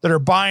are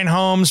buying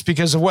homes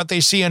because of what they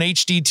see on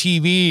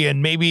HGTV,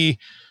 and maybe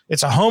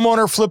it's a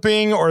homeowner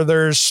flipping, or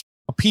there's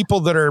people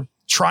that are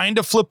trying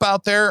to flip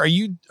out there. Are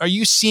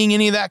you seeing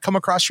any of that come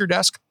across your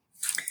desk?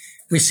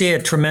 We see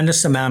a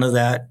tremendous amount of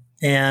that.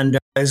 And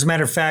as a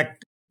matter of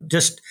fact,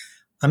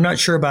 I'm not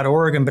sure about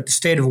Oregon, but the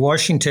state of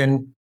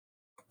Washington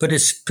put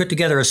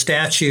together a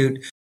statute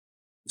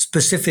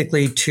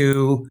specifically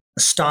to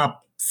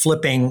stop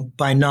flipping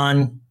by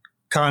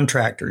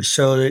non-contractors,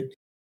 so that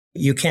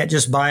you can't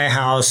just buy a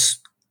house,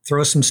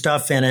 throw some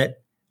stuff in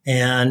it,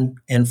 and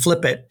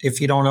flip it if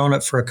you don't own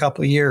it for a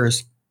couple of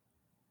years.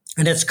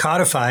 And it's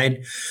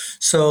codified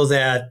so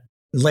that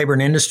labor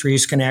and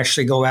industries can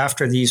actually go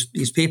after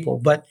these people.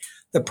 But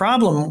the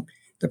problem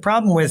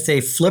with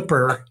a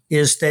flipper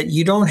is that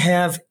you don't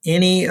have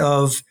any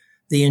of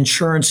the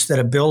insurance that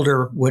a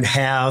builder would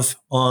have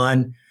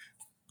on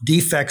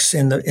defects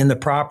in the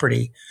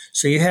property.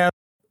 So you have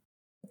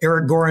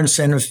Eric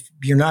Goranson, if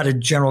you're not a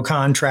general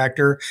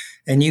contractor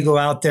and you go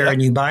out there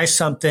and you buy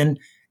something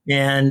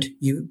and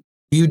you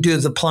do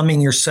the plumbing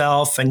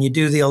yourself and you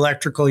do the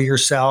electrical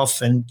yourself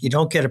and you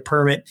don't get a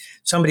permit,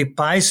 somebody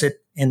buys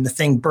it and the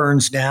thing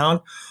burns down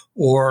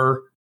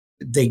or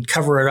they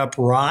cover it up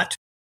rot.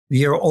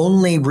 Your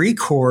only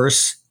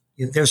recourse,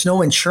 there's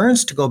no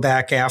insurance to go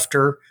back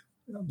after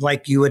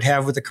like you would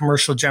have with a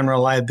commercial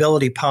general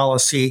liability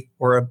policy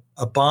or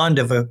a bond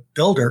of a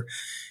builder,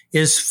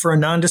 is for a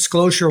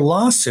non-disclosure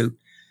lawsuit.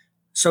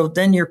 So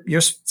then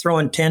you're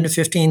throwing $10,000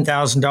 to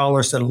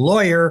 $15,000 at a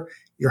lawyer.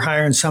 You're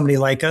hiring somebody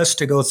like us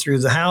to go through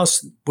the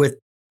house with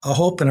a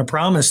hope and a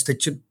promise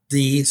that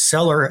the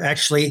seller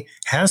actually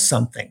has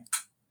something.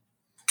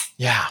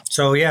 Yeah.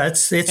 So yeah,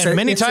 it's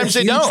many times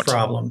they don't.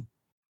 Problem.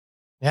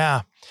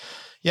 Yeah.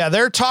 Yeah.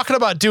 They're talking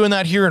about doing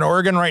that here in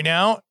Oregon right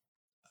now,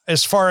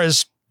 as far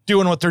as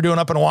doing what they're doing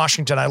up in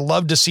Washington. I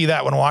love to see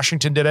that when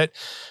Washington did it.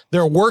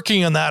 They're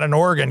working on that in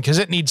Oregon because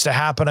it needs to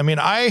happen. I mean,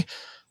 I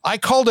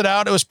called it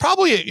out. It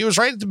was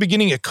right at the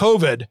beginning of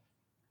COVID.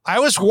 I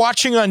was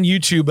watching on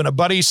YouTube and a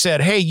buddy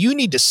said, "Hey, you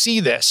need to see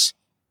this."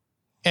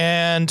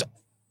 And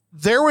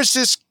there was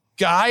this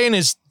guy and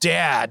his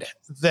dad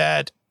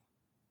that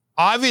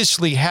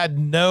obviously had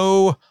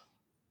no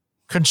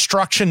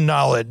construction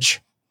knowledge.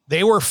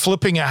 They were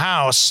flipping a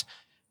house.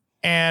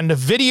 And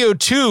video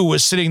 2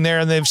 was sitting there,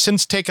 and they've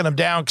since taken them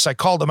down because I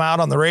called them out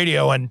on the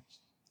radio and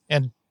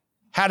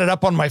had it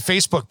up on my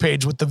Facebook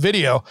page with the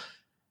video.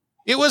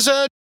 It was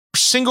a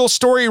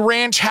single-story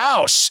ranch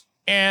house,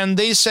 and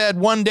they said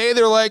one day,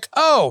 they're like,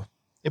 oh,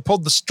 they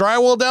pulled the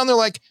drywall down. They're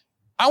like,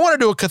 I want to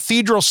do a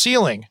cathedral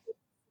ceiling.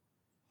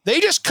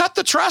 They just cut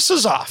the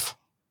trusses off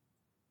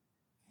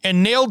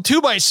and nailed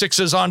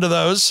 2x6s onto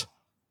those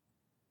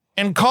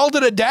and called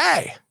it a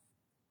day.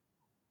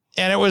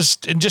 And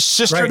it just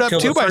sistered up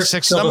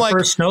 2x6s. I'm like,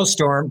 first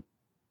snowstorm.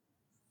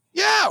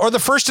 Yeah. Or the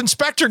first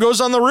inspector goes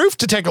on the roof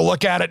to take a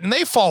look at it and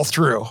they fall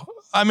through.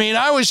 I mean,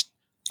 I was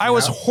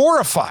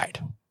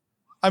horrified.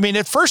 I mean,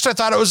 at first I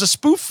thought it was a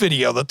spoof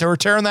video that they were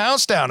tearing the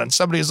house down and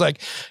somebody was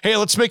like, hey,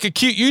 let's make a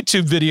cute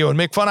YouTube video and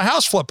make fun of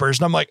house flippers.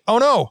 And I'm like, oh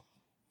no,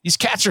 these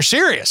cats are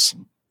serious.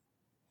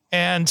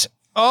 And,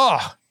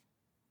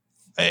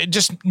 it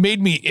just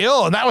made me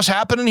ill. And that was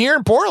happening here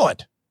in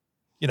Portland,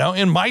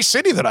 in my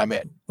city that I'm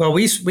in. Well,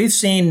 we've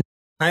seen,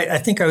 I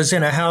think I was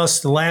in a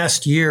house the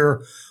last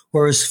year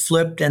where it was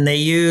flipped and they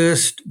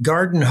used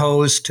garden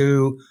hose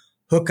to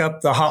hook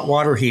up the hot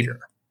water heater.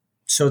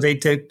 So they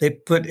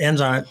put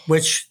ends on it,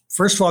 which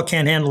first of all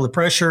can't handle the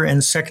pressure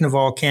and second of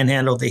all can't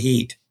handle the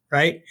heat,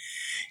 right?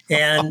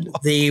 And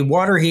the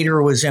water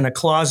heater was in a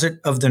closet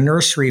of the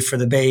nursery for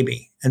the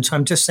baby. And so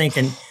I'm just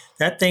thinking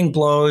that thing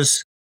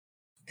blows.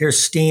 There's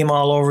steam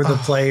all over the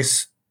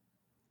place.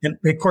 And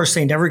of course,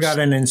 they never got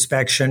an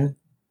inspection.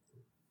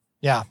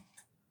 Yeah.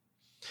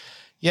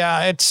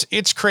 Yeah,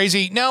 it's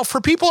crazy. Now,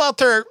 for people out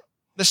there,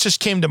 this just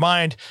came to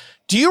mind.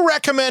 Do you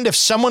recommend if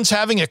someone's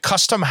having a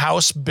custom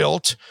house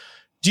built,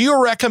 do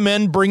you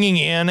recommend bringing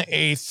in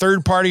a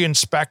third-party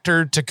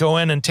inspector to go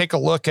in and take a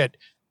look at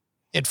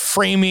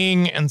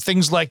framing and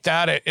things like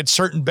that at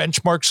certain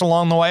benchmarks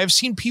along the way? I've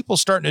seen people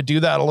starting to do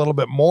that a little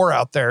bit more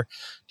out there.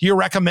 Do you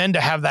recommend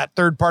to have that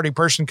third-party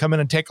person come in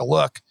and take a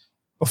look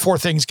before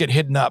things get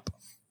hidden up?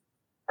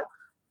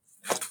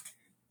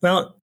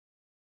 Well,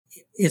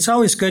 it's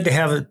always good to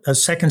have a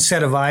second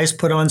set of eyes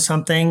put on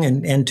something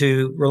and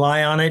to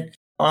rely on it.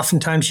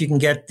 Oftentimes you can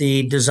get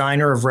the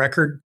designer of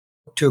record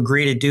to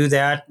agree to do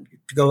that,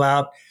 to go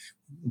out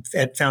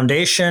at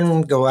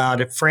foundation, go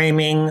out at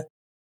framing,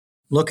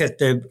 look at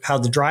how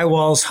the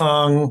drywall's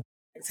hung,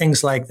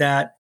 things like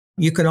that.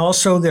 You can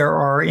also, there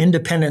are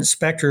independent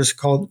inspectors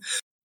called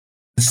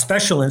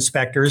special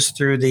inspectors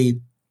through the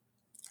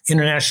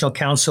International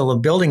Council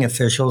of Building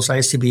Officials,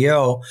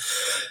 ICBO,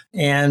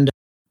 and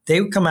they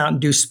would come out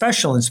and do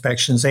special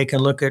inspections. They can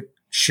look at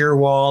shear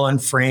wall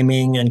and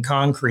framing and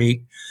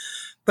concrete.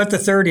 But the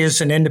third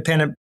is an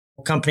independent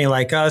company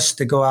like us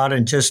to go out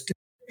and just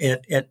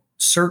at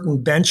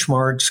certain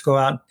benchmarks, go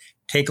out,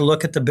 take a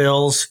look at the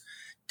bills,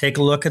 take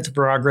a look at the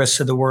progress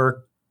of the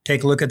work,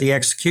 take a look at the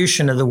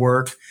execution of the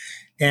work.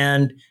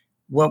 And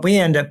what we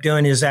end up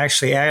doing is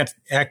actually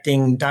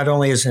acting not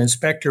only as an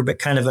inspector, but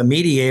kind of a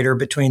mediator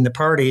between the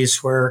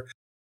parties where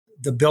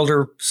the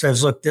builder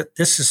says, look,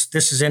 this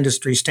is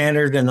industry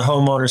standard. And the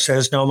homeowner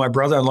says, no, my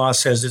brother-in-law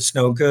says it's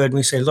no good. And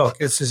we say, look,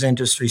 this is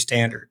industry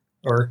standard.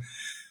 Or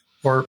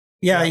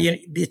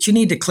you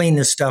need to clean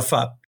this stuff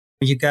up.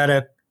 You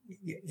gotta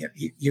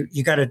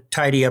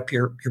tidy up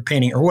your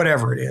painting or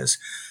whatever it is.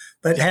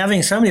 But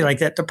having somebody like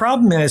that, the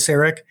problem is,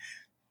 Eric,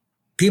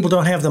 people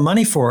don't have the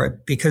money for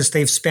it because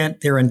they've spent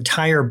their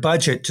entire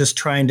budget just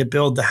trying to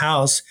build the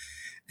house.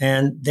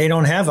 and they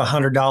don't have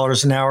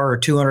 $100 an hour or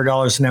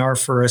 $200 an hour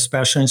for a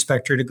special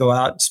inspector to go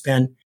out and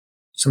spend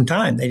some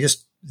time. They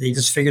just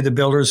figure the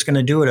builder is going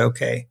to do it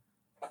okay.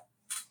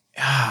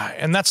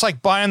 And that's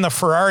like buying the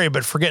Ferrari,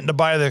 but forgetting to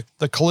buy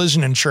the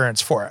collision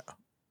insurance for it.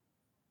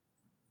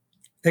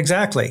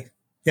 Exactly.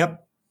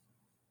 Yep.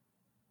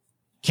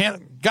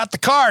 Got the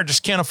car,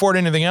 just can't afford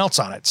anything else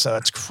on it. So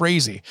it's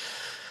crazy.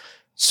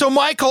 So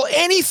Michael,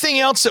 anything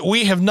else that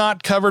we have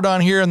not covered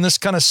on here in this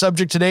kind of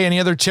subject today? Any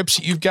other tips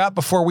that you've got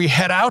before we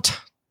head out?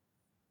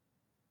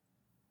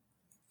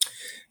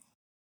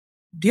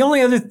 The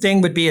only other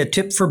thing would be a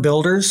tip for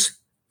builders.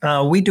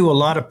 We do a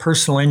lot of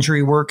personal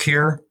injury work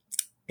here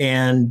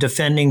and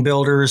defending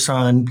builders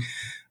on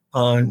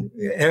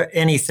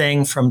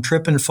anything from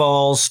trip and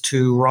falls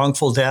to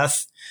wrongful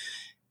death.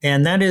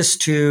 And that is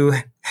to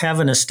have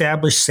an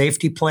established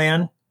safety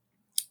plan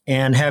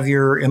and have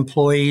your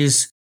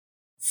employees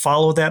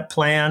follow that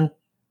plan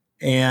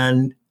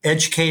and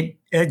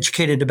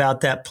educated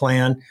about that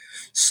plan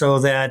so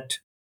that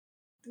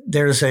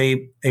there's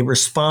a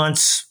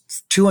response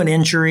to an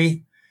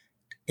injury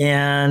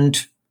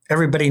and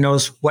everybody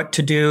knows what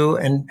to do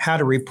and how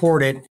to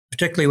report it,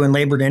 particularly when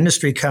labor and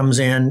industry comes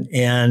in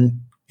and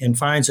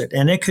finds it.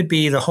 And it could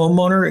be the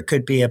homeowner, it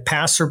could be a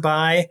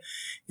passerby,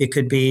 it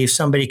could be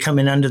somebody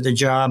coming under the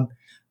job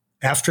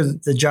after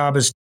the job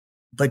is,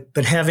 but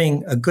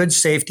having a good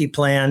safety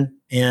plan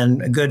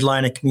and a good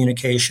line of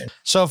communication.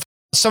 So if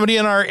somebody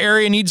in our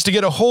area needs to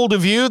get a hold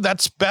of you,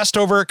 that's best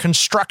over at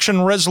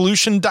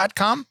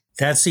constructionresolution.com.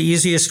 That's the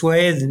easiest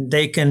way.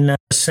 They can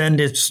send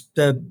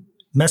the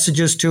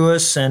messages to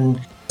us and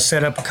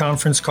set up a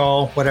conference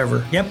call,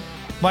 whatever. Yep.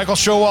 Michael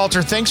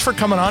Showalter, thanks for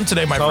coming on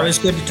today, my friend. Always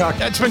good to talk.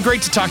 It's been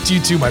great to talk to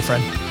you too, my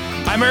friend.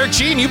 I'm Eric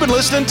G, and you've been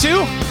listening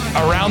to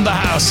Around the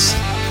House.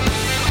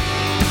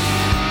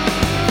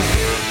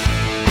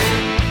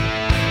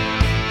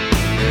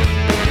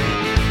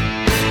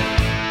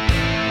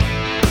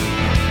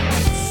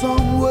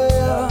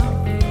 Somewhere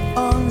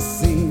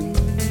unseen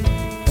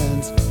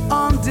and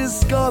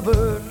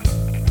undiscovered,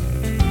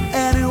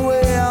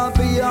 anywhere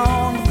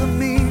beyond the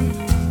mean.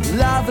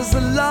 Life is a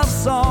love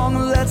song,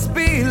 let's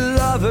be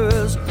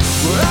lovers.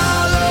 We're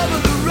all over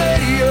the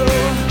radio.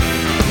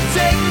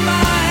 Take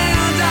my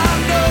hand,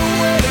 I know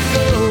where to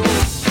go.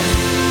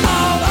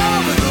 All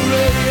over the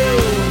radio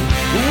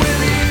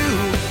with you.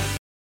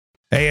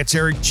 Hey, it's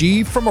Eric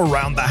G from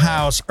Around the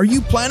House. Are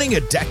you planning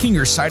a decking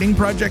or siding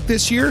project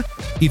this year?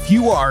 If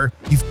you are,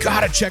 you've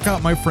got to check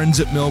out my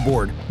friends at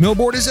Millboard.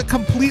 Millboard is a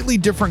completely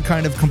different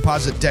kind of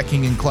composite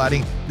decking and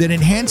cladding that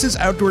enhances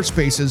outdoor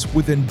spaces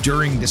with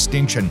enduring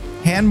distinction.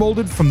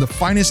 Hand-molded from the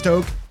finest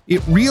oak,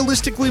 it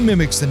realistically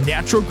mimics the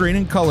natural grain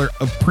and color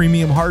of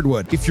premium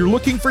hardwood. If you're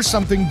looking for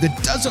something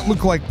that doesn't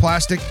look like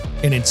plastic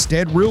and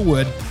instead real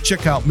wood,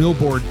 check out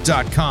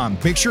millboard.com.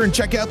 Make sure and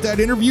check out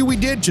that interview we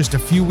did just a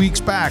few weeks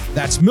back.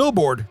 That's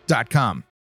millboard.com.